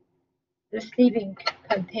receiving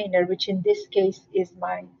container, which in this case is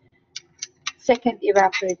my second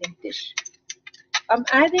evaporating dish. I'm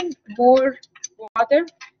adding more water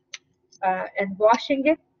and washing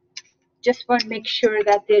it. Just want to make sure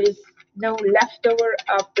that there is no leftover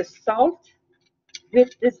of the salt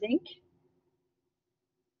with the zinc.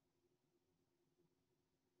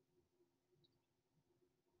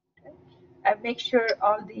 And make sure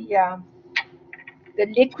all the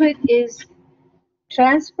liquid is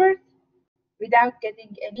transferred without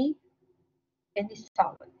getting any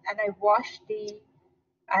solid. And I wash the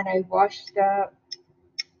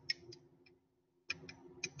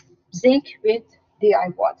zinc with the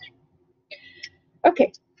eye water.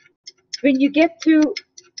 Okay, when you get to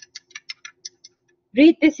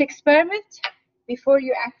read this experiment before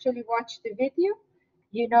you actually watch the video,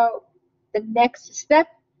 you know the next step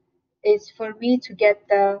is for me to get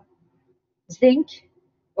the zinc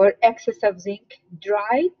or excess of zinc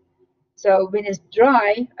dried. So when it's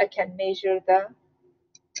dry, I can measure the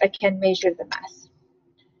mass.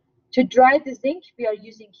 To dry the zinc, we are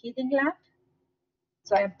using heating lamp.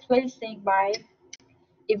 So I'm placing my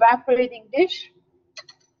evaporating dish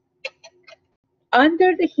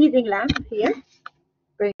under the heating lamp here.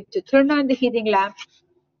 Going to turn on the heating lamp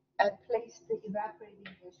and place the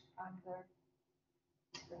evaporating dish under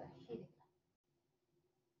the heating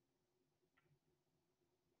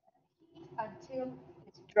lamp until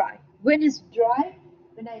it's dry. When it's dry,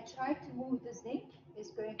 when I try to move the zinc, the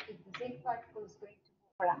zinc particle is going to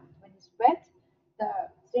move around. When it's wet, the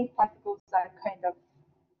zinc particles are kind of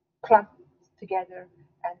clumped together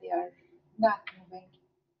and they are not moving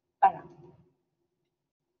around.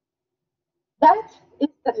 That is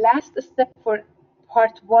the last step for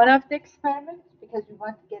part one of the experiment, because we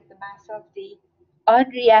want to get the mass of the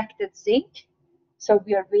unreacted zinc. So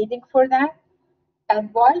we are waiting for that.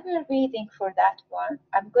 And while we are waiting for that one,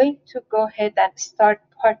 I'm going to go ahead and start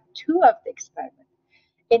part two of the experiment.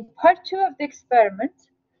 In part two of the experiment,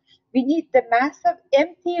 we need the mass of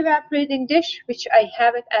empty evaporating dish, which I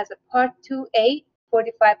have it as a part 2A,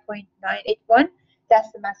 45.981.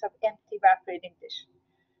 That's the mass of empty evaporating dish.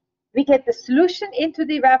 We get the solution into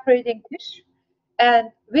the evaporating dish,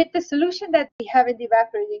 and with the solution that we have in the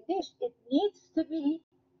evaporating dish, it needs to be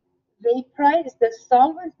vaporized. The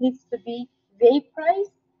solvent needs to be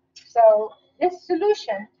vaporized. So this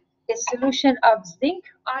solution is solution of zinc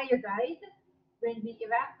iodide. When we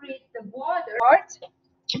evaporate the water part,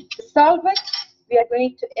 the solvent, we are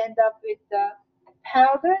going to end up with the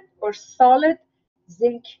powdered or solid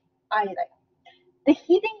zinc iodide. The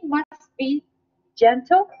heating must be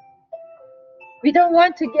gentle. We don't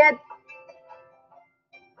want to get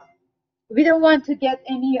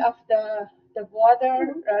any of the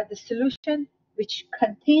water, the solution which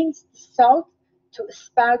contains salt to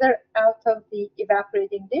spatter out of the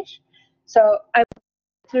evaporating dish. So I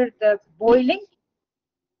monitor the boiling.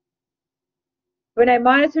 When I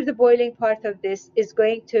monitor the boiling part of this, is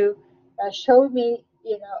going to show me,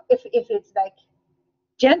 if it's like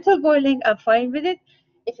gentle boiling, I'm fine with it.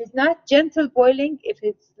 If it's not gentle boiling, if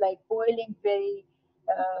it's like boiling very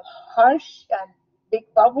harsh and big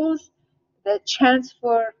bubbles, the chance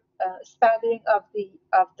for spattering of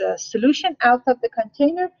the solution out of the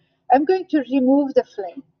container, I'm going to remove the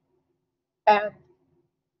flame and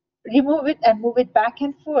remove it and move it back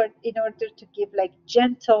and forth in order to give like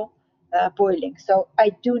gentle boiling. So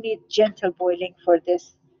I do need gentle boiling for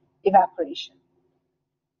this evaporation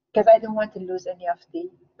because I don't want to lose any of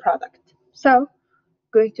the product. So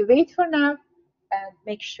going to wait for now and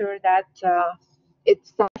make sure that it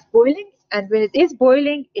starts boiling. And when it is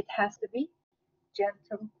boiling, it has to be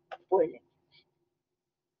gentle boiling.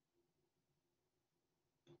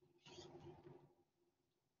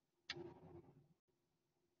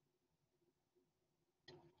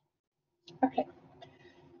 Okay.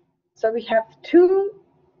 So we have two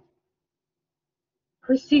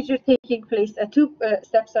procedures taking place, two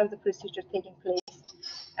steps of the procedure taking place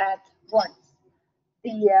at once.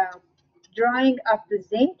 The drying of the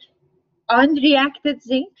zinc, unreacted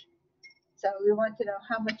zinc. So we want to know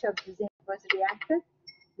how much of the zinc was reacted.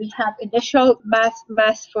 We have initial mass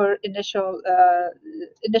for initial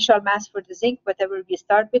mass for the zinc, whatever we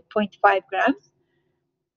start with, 0.5 grams.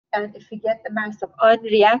 And if we get the mass of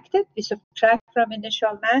unreacted, we subtract from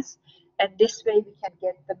initial mass, and this way we can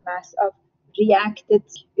get the mass of reacted.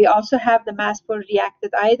 We also have the mass for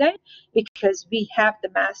reacted iodine because we have the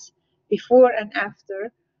mass before and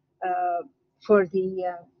after for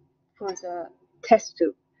the test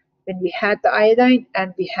tube when we had the iodine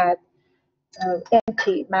and we had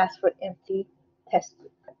empty mass for empty test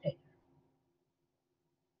tube container.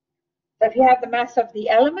 So if you have the mass of the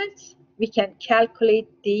elements, we can calculate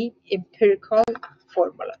the empirical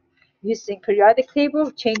formula using periodic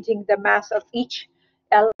table, changing the mass of each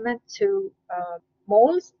element to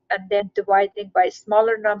moles, and then dividing by a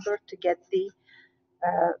smaller number to get the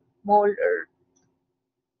molar,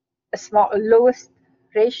 lowest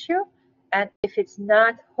ratio. And if it's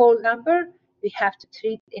not whole number, we have to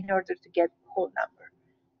treat in order to get whole number.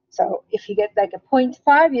 So if you get like a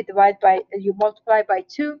 0.5, you multiply by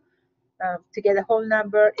 2 to get a whole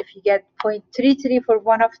number. If you get 0.33 for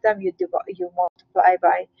one of them, you multiply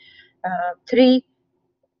by 3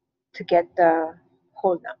 to get the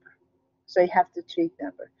whole number. So you have to treat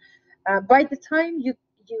number. By the time you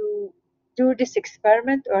do this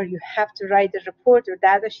experiment, or you have to write a report or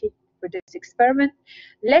data sheet for this experiment,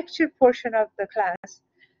 lecture portion of the class,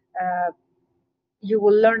 you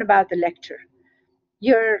will learn about the lecture.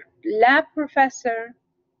 Your lab professor,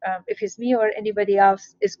 if it's me or anybody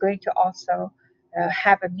else, is going to also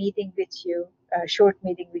have a meeting with you, a short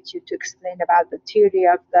meeting with you to explain about the theory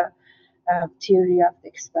of the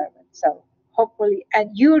experiment. So hopefully, and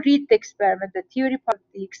you read the experiment, the theory part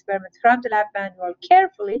of the experiment from the lab manual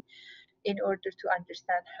carefully in order to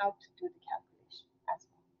understand how to do the calculation as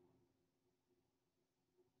well.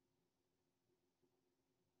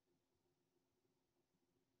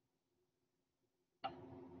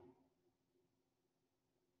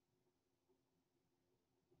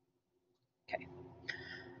 Okay,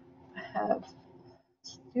 I have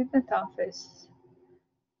student office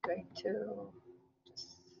going to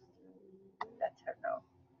just let her know.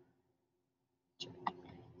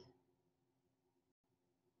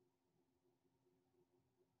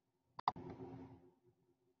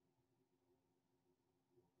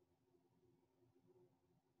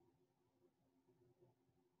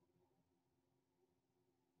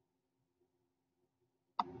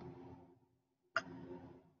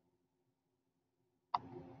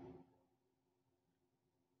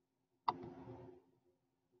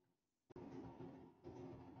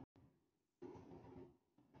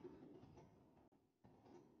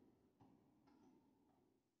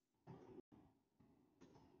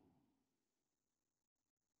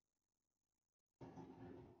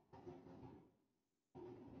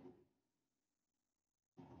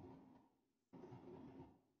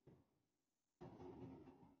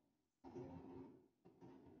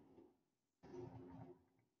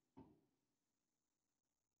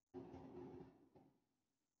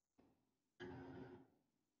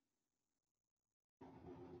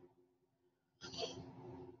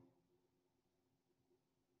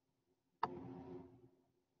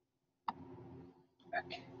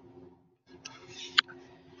 Okay.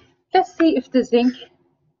 Let's see if the zinc,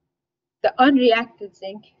 the unreacted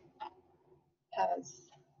zinc, has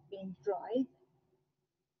been dried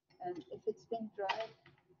And if it's been dried,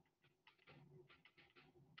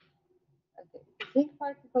 okay, the zinc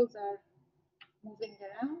particles are moving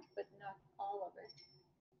around, but not all of it.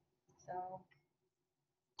 So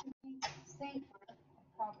to be safer, I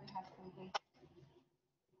probably have to wait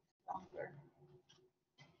longer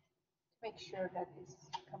to make sure that it's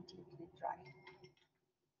completely dry.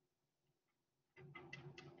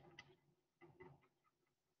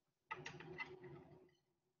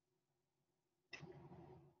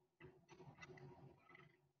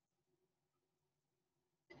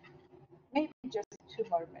 Maybe just 2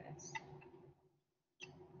 more minutes.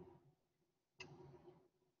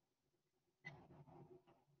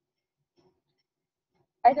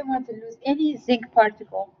 I don't want to lose any zinc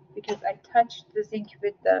particle because I touched the zinc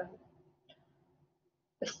with the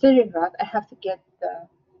stirring rod. I have to get the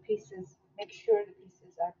pieces, make sure the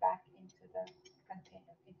pieces are back into the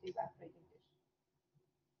container, into the evaporating dish.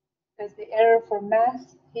 Because the error for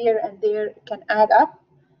mass here and there can add up.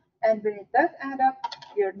 And when it does add up,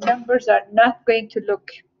 your numbers are not going to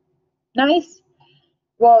look nice.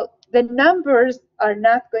 Well, the numbers are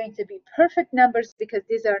not going to be perfect numbers because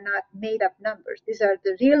these are not made up numbers. These are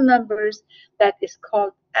the real numbers that is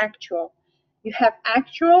called actual. You have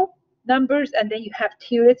actual numbers and then you have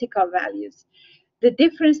theoretical values. The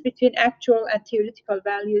difference between actual and theoretical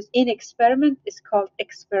values in experiment is called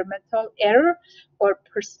experimental error or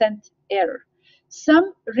percent error.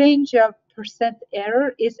 Some range of percent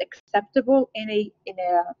error is acceptable in a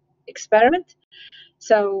experiment.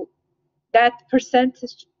 So that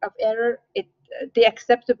percentage of error, the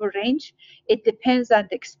acceptable range, it depends on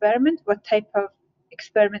the experiment, what type of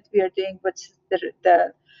experiment we are doing, what's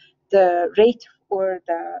the rate, or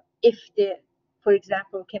if the, for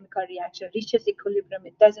example, chemical reaction reaches equilibrium,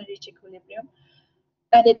 it doesn't reach equilibrium.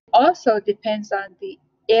 And it also depends on the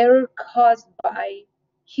error caused by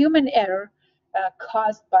human error,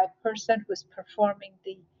 caused by person who's performing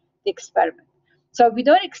the experiment. So we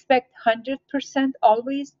don't expect 100%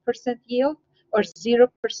 always percent yield or 0%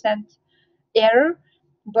 error,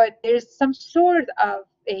 but there's some sort of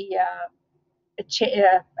a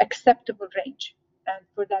acceptable range. And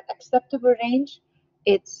for that acceptable range,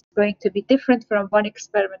 it's going to be different from one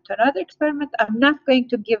experiment to another experiment. I'm not going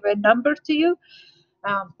to give a number to you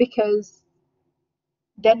because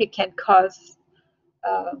then it can cause,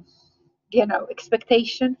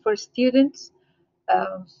 expectation for students.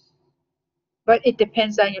 But it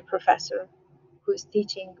depends on your professor who's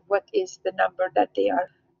teaching what is the number that they are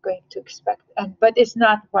going to expect. But it's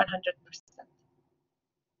not 100%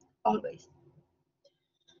 always.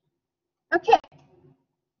 Okay,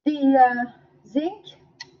 the zinc,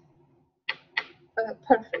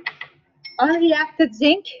 perfect. Unreacted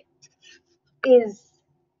zinc is,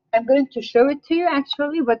 I'm going to show it to you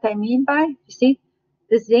actually what I mean by, you see,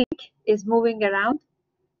 the zinc is moving around.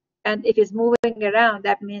 And if it's moving around,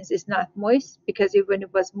 that means it's not moist, because when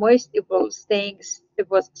it was moist, it was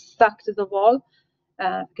stuck to the wall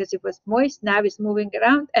because it was moist. Now it's moving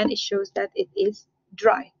around and it shows that it is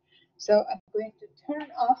dry. So I'm going to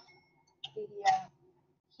turn off the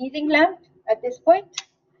heating lamp at this point.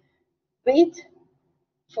 Wait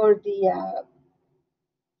for the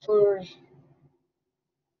for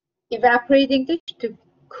evaporating dish to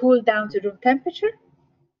cool down to room temperature,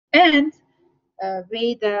 and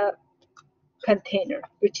weigh the container,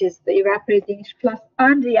 which is the evaporating plus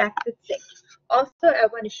unreacted zinc. Also, I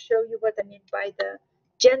want to show you what I mean by the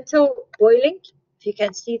gentle boiling. If you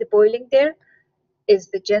can see the boiling there, is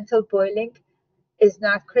the gentle boiling. Is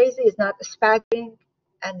not crazy, is not spattering,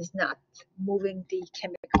 and is not moving the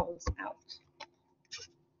chemicals out.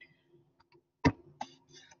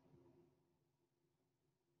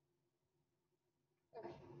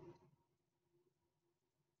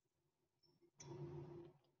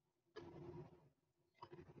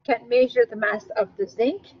 Can measure the mass of the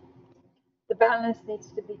zinc. The balance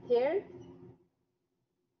needs to be paired.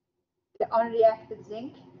 The unreacted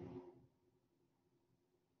zinc.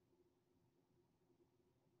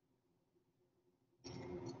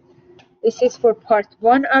 This is for part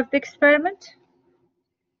 1 of the experiment.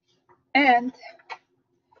 And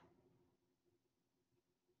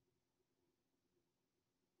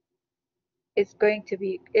it's going to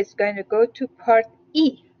go to part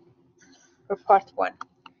E for part 1.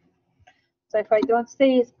 So if I don't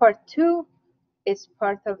say it's part 2, it's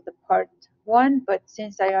part of the part 1, but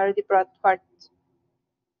since I already brought part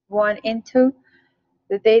 1 into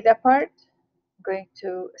the data part, I'm going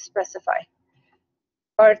to specify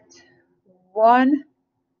part 1,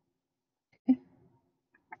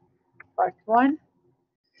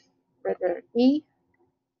 letter E,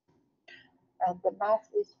 and the mass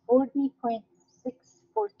is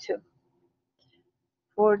 40.642.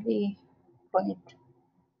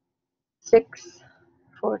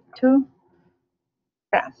 40.642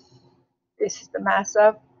 grams. This is the mass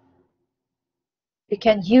of, you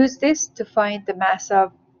can use this to find the mass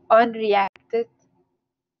of unreacted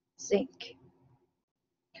zinc.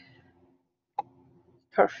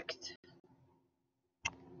 Perfect.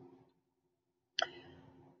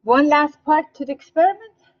 One last part to the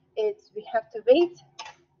experiment is we have to wait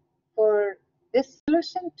for this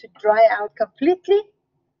solution to dry out completely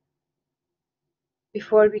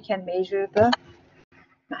before we can measure the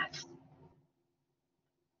mass.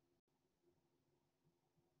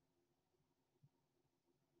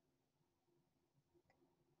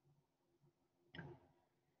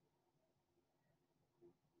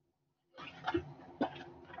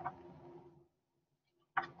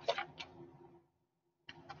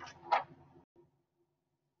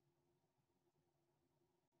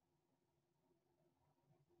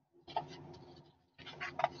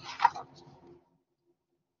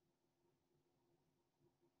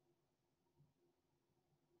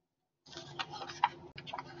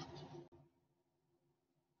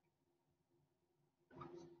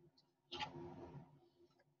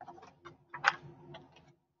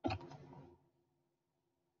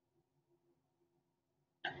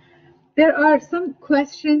 There are some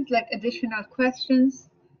questions, like additional questions.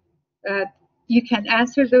 You can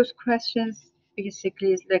answer those questions.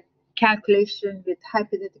 Basically, it's like calculation with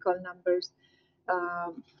hypothetical numbers.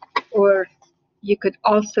 Or you could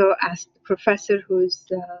also ask the professor who's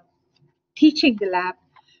teaching the lab,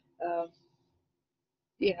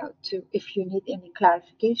 if you need any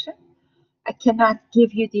clarification. I cannot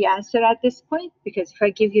give you the answer at this point, because if I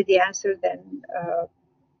give you the answer, then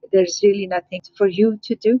there's really nothing for you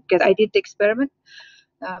to do, because I did the experiment.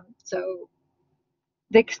 So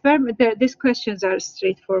the experiment, these questions are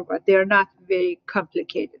straightforward. They are not very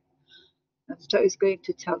complicated. So it's going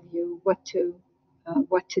to tell you what to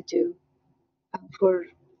do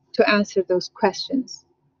to answer those questions.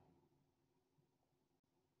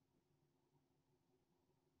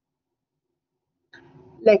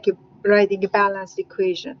 Like writing a balanced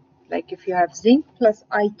equation. Like if you have zinc plus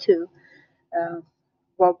I2,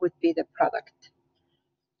 what would be the product?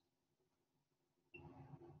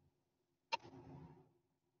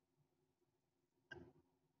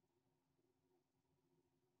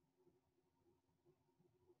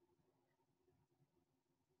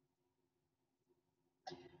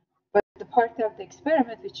 But the part of the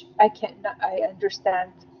experiment which I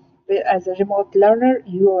understand as a remote learner,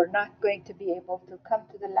 you are not going to be able to come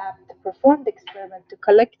to the lab to perform the experiment, to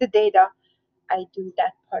collect the data. I do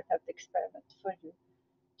that part of the experiment for you,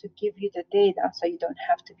 to give you the data so you don't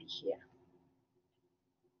have to be here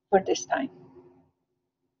for this time.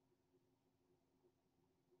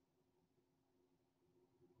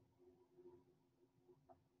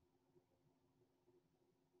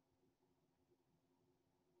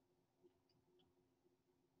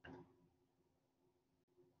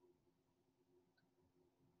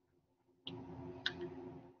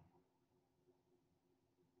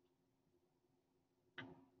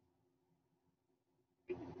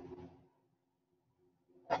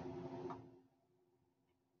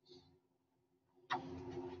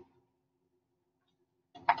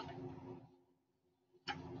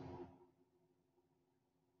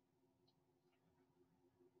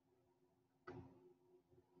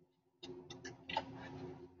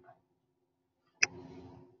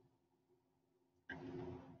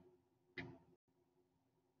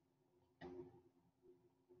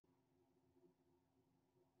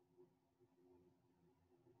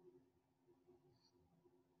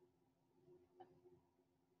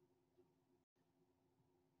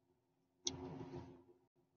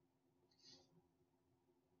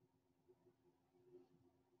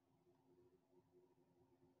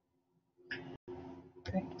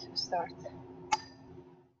 I'm going to start.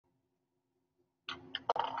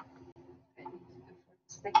 I need to do for the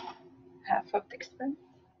second half of the experiment.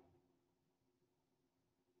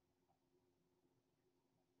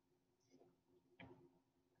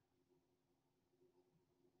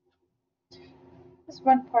 This is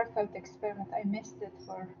one part of the experiment. I missed it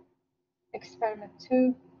for experiment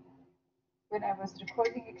 2. When I was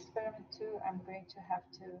recording experiment 2, I'm going to have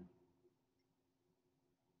to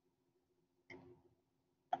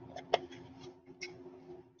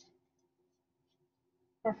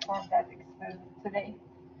perform that experiment today.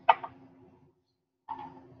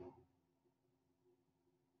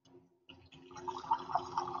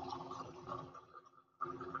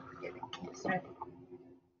 Getting this ready.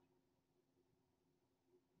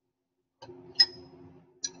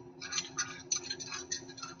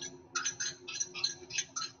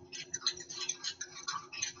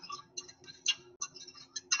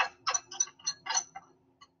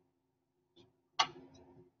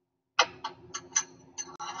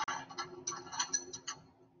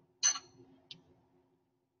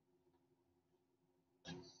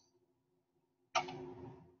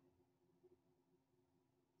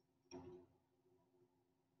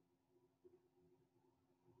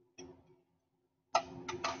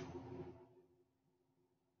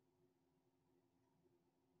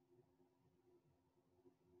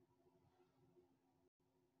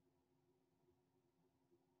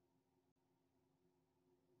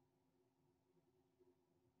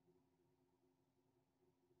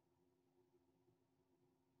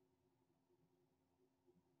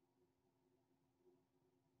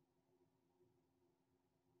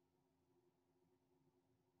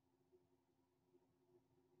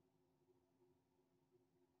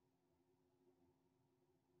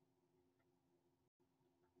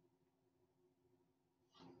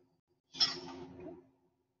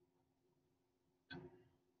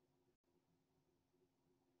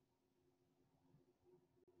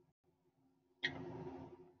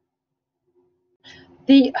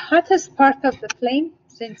 The hottest part of the flame,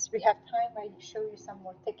 since we have time, I'll show you some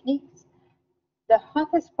more techniques. The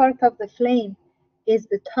hottest part of the flame is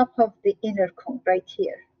the top of the inner cone right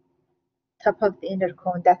here. Top of the inner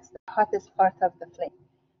cone, that's the hottest part of the flame.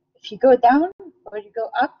 If you go down or you go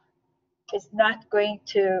up, it's not going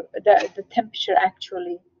to, the temperature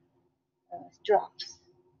actually drops.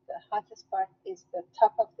 The hottest part is the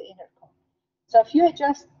top of the inner cone. So if you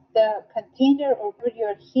adjust the container or where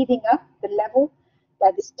you're heating up the level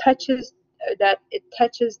that it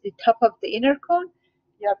touches the top of the inner cone,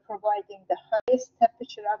 you're providing the highest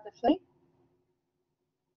temperature of the flame.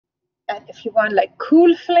 And if you want like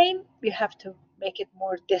cool flame, you have to make it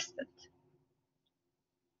more distant.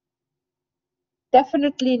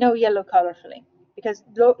 Definitely no yellow color flame, because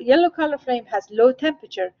yellow color flame has low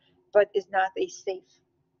temperature but is not a safe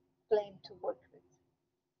flame to work with.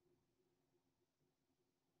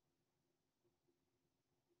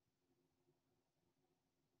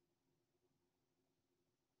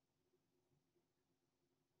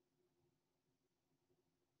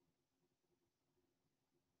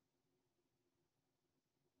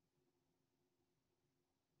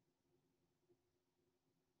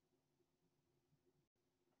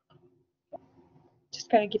 Just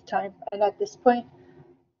gonna give time, and at this point,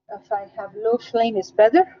 if I have low flame is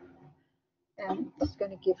better, and it's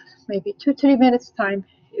gonna give maybe 2-3 minutes time,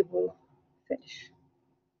 it will finish.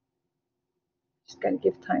 Just gonna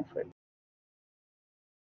give time for it.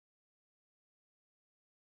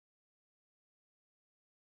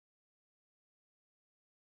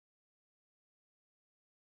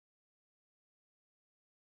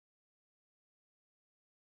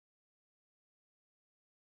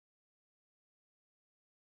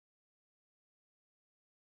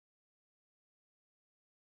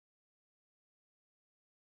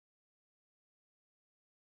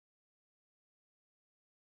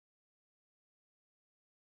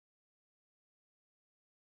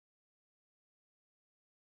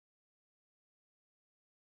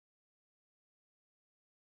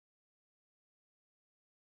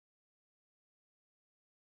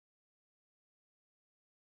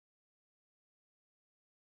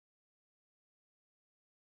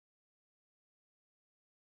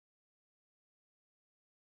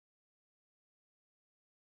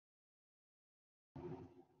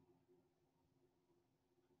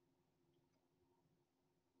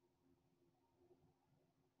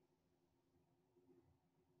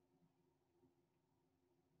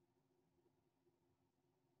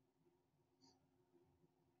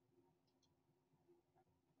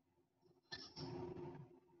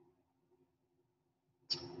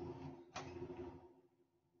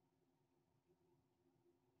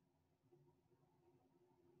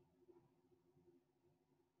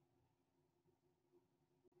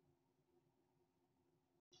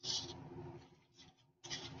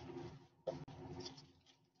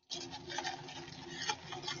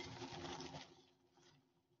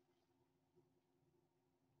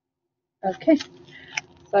 Okay,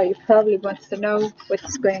 so you probably want to know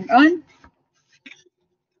what's going on.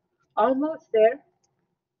 Almost there,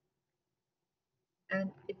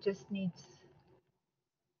 and it just needs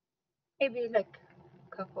maybe like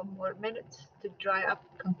a couple more minutes to dry up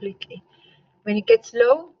completely. When it gets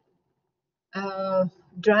low,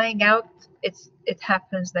 drying out, it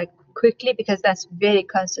happens like quickly, because that's very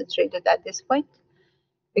concentrated at this point,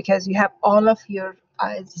 because you have all of your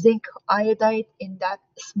zinc iodide in that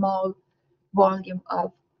small volume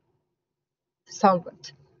of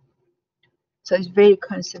solvent. So it's very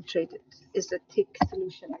concentrated. It's a thick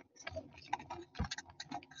solution at this point.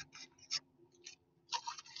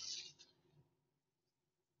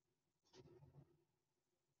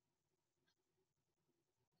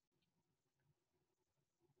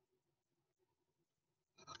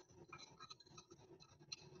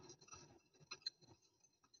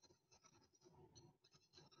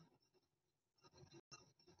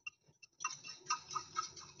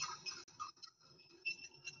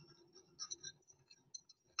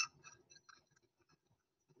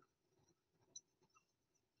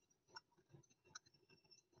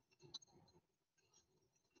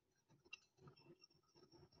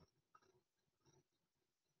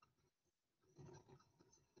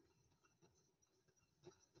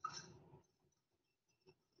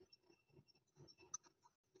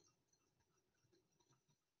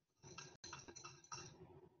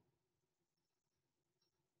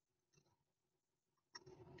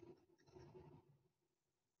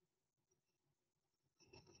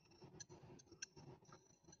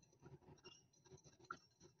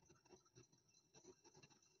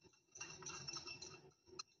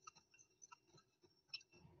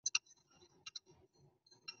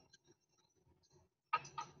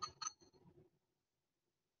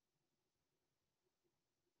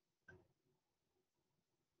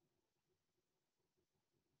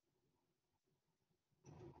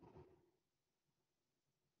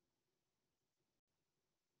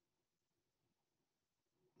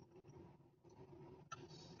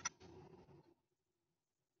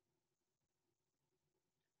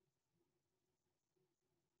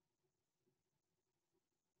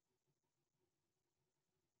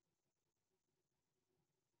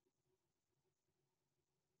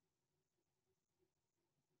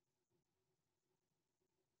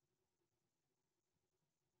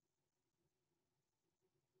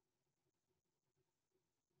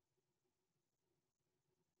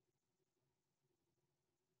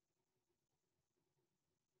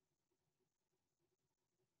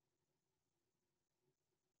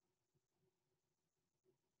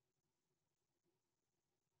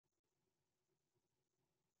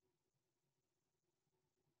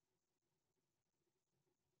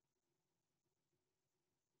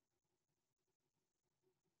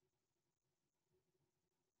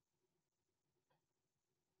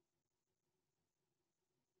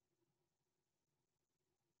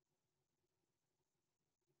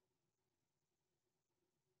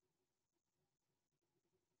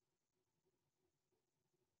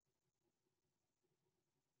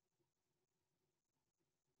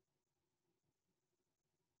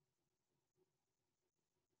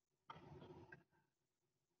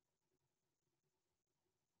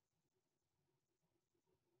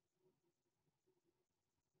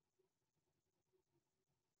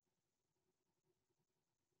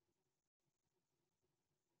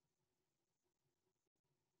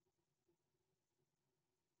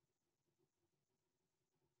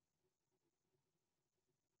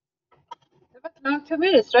 About 2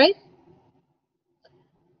 minutes, right?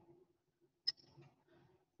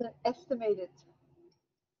 So estimated.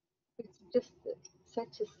 It's just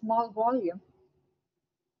such a small volume.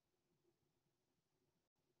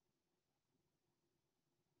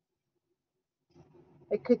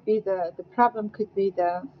 It could be the problem could be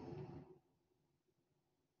the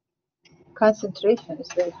concentration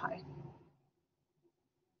is very high.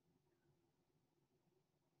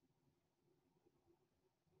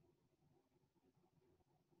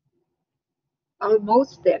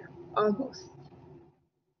 Almost there, almost.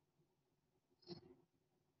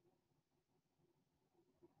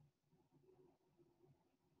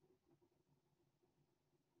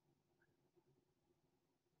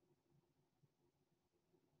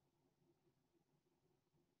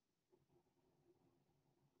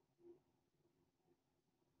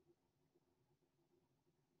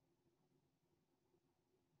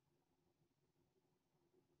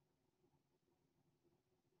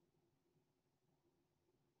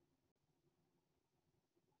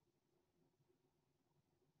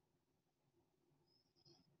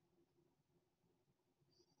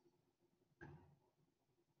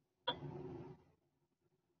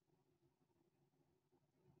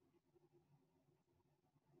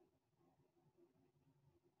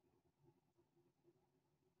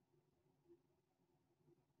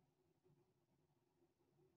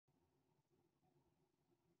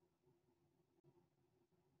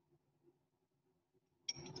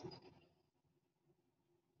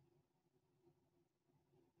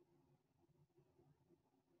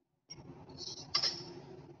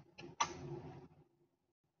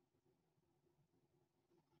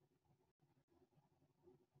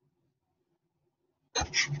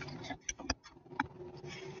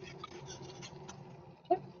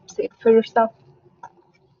 Okay. See it for yourself.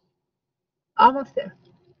 Almost there.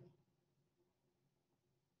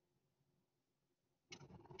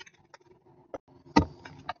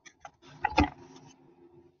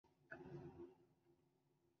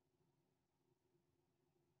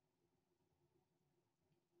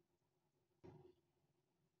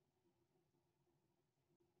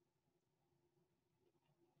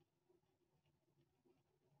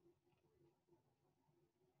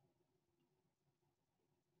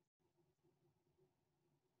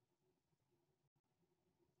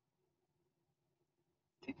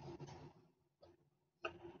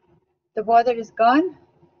 The water is gone.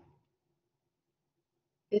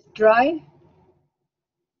 It's dry.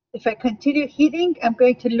 If I continue heating, I'm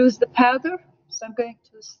going to lose the powder. So I'm going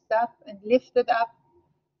to stop and lift it up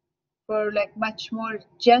for like much more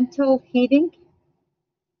gentle heating.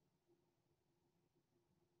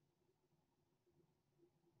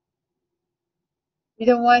 You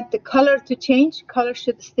don't want the color to change. Color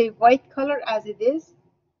should stay white color as it is.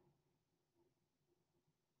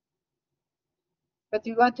 But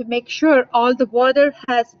you want to make sure all the water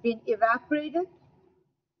has been evaporated.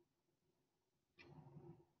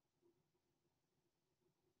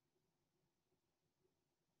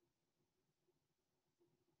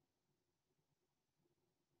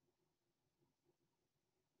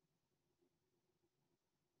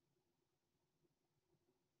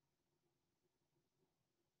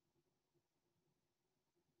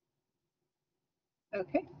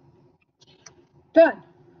 Okay, done.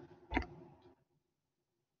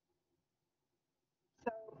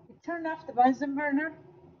 So we turn off the Bunsen burner.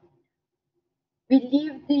 We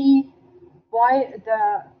leave the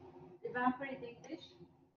evaporating dish.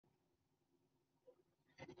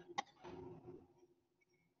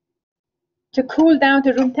 To cool down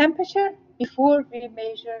to room temperature before we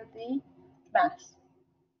measure the mass.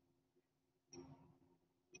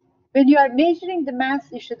 When you are measuring the mass,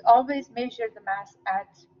 you should always measure the mass at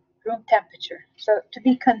room temperature. So to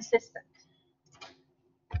be consistent,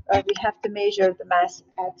 we have to measure the mass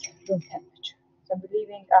at room temperature. So I'm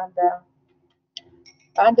leaving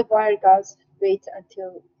on the wire gauze, wait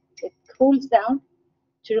until it cools down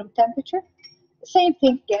to room temperature. The same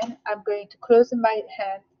thing again, I'm going to close my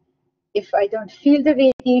hand. If I don't feel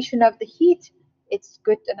the radiation of the heat, it's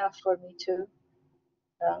good enough for me to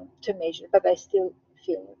measure, but I still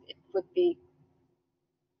feel it would be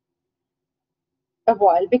a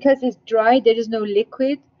while because it's dry. There is no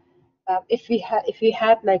liquid. If we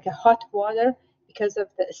had like a hot water, because of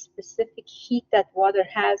the specific heat that water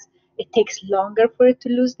has, it takes longer for it to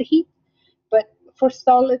lose the heat. But for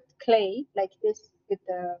solid clay like this, with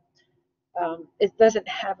the it doesn't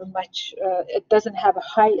have a much. It doesn't have a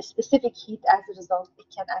high specific heat. As a result, it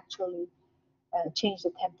can actually change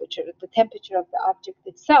the temperature. The temperature of the object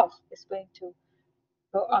itself is going to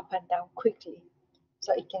go up and down quickly,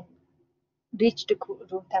 so it can reach the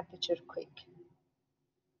room temperature quick.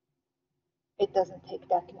 It doesn't take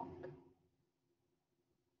that long.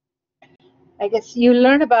 I guess you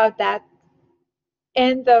learn about that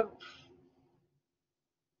in the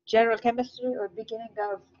general chemistry or beginning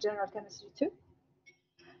of general chemistry too.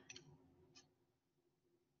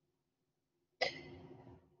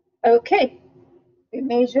 Okay, we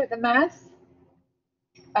measure the mass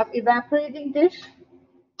of evaporating dish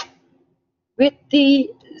with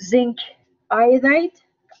the zinc iodide,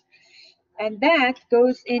 and that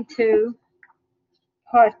goes into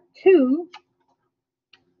part 2.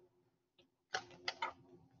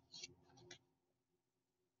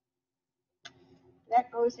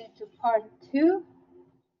 That goes into part 2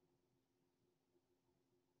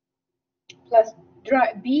 plus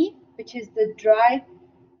dry B, which is the dry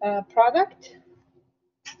product.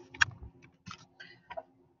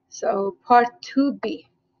 So part 2B.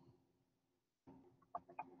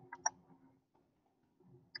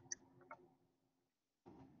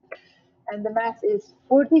 And the mass is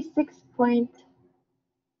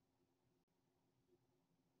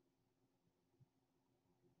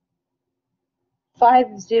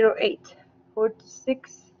 46.508.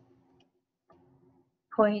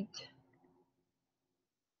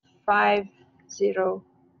 46.50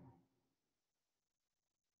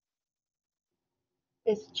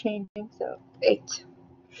 is changing, so 8.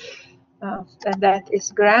 And that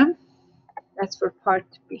is gram. That's for part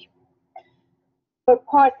B. For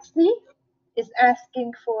part C is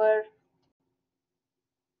asking for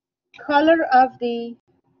color of the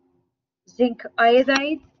zinc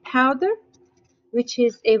iodide powder, which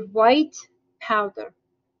is a white powder,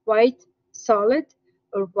 white solid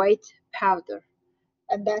or white powder.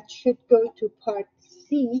 And that should go to part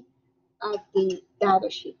C of the data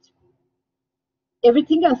sheet.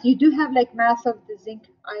 Everything else, you do have like mass of the zinc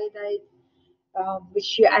iodide,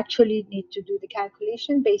 which you actually need to do the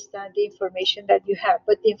calculation based on the information that you have.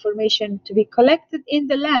 But the information to be collected in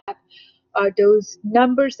the lab are those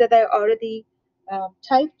numbers that I already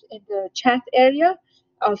typed in the chat area.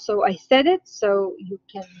 Also, I said it, so you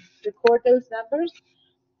can record those numbers.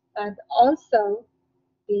 And also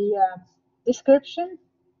the description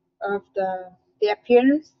of the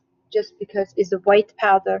appearance, just because it's a white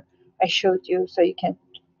powder I showed you, so you can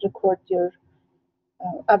record your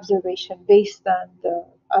observation based on the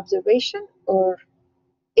observation, or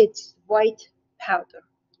it's white powder.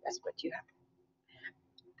 That's what you have.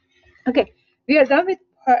 Okay, we are done with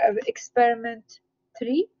experiment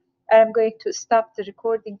 3. I'm going to stop the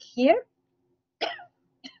recording here.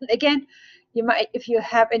 Again, you might, if you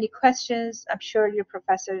have any questions, I'm sure your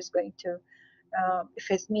professor is going to, if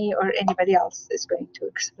it's me or anybody else, is going to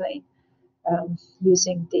explain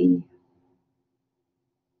using the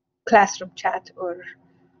classroom chat or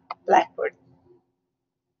Blackboard.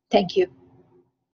 Thank you.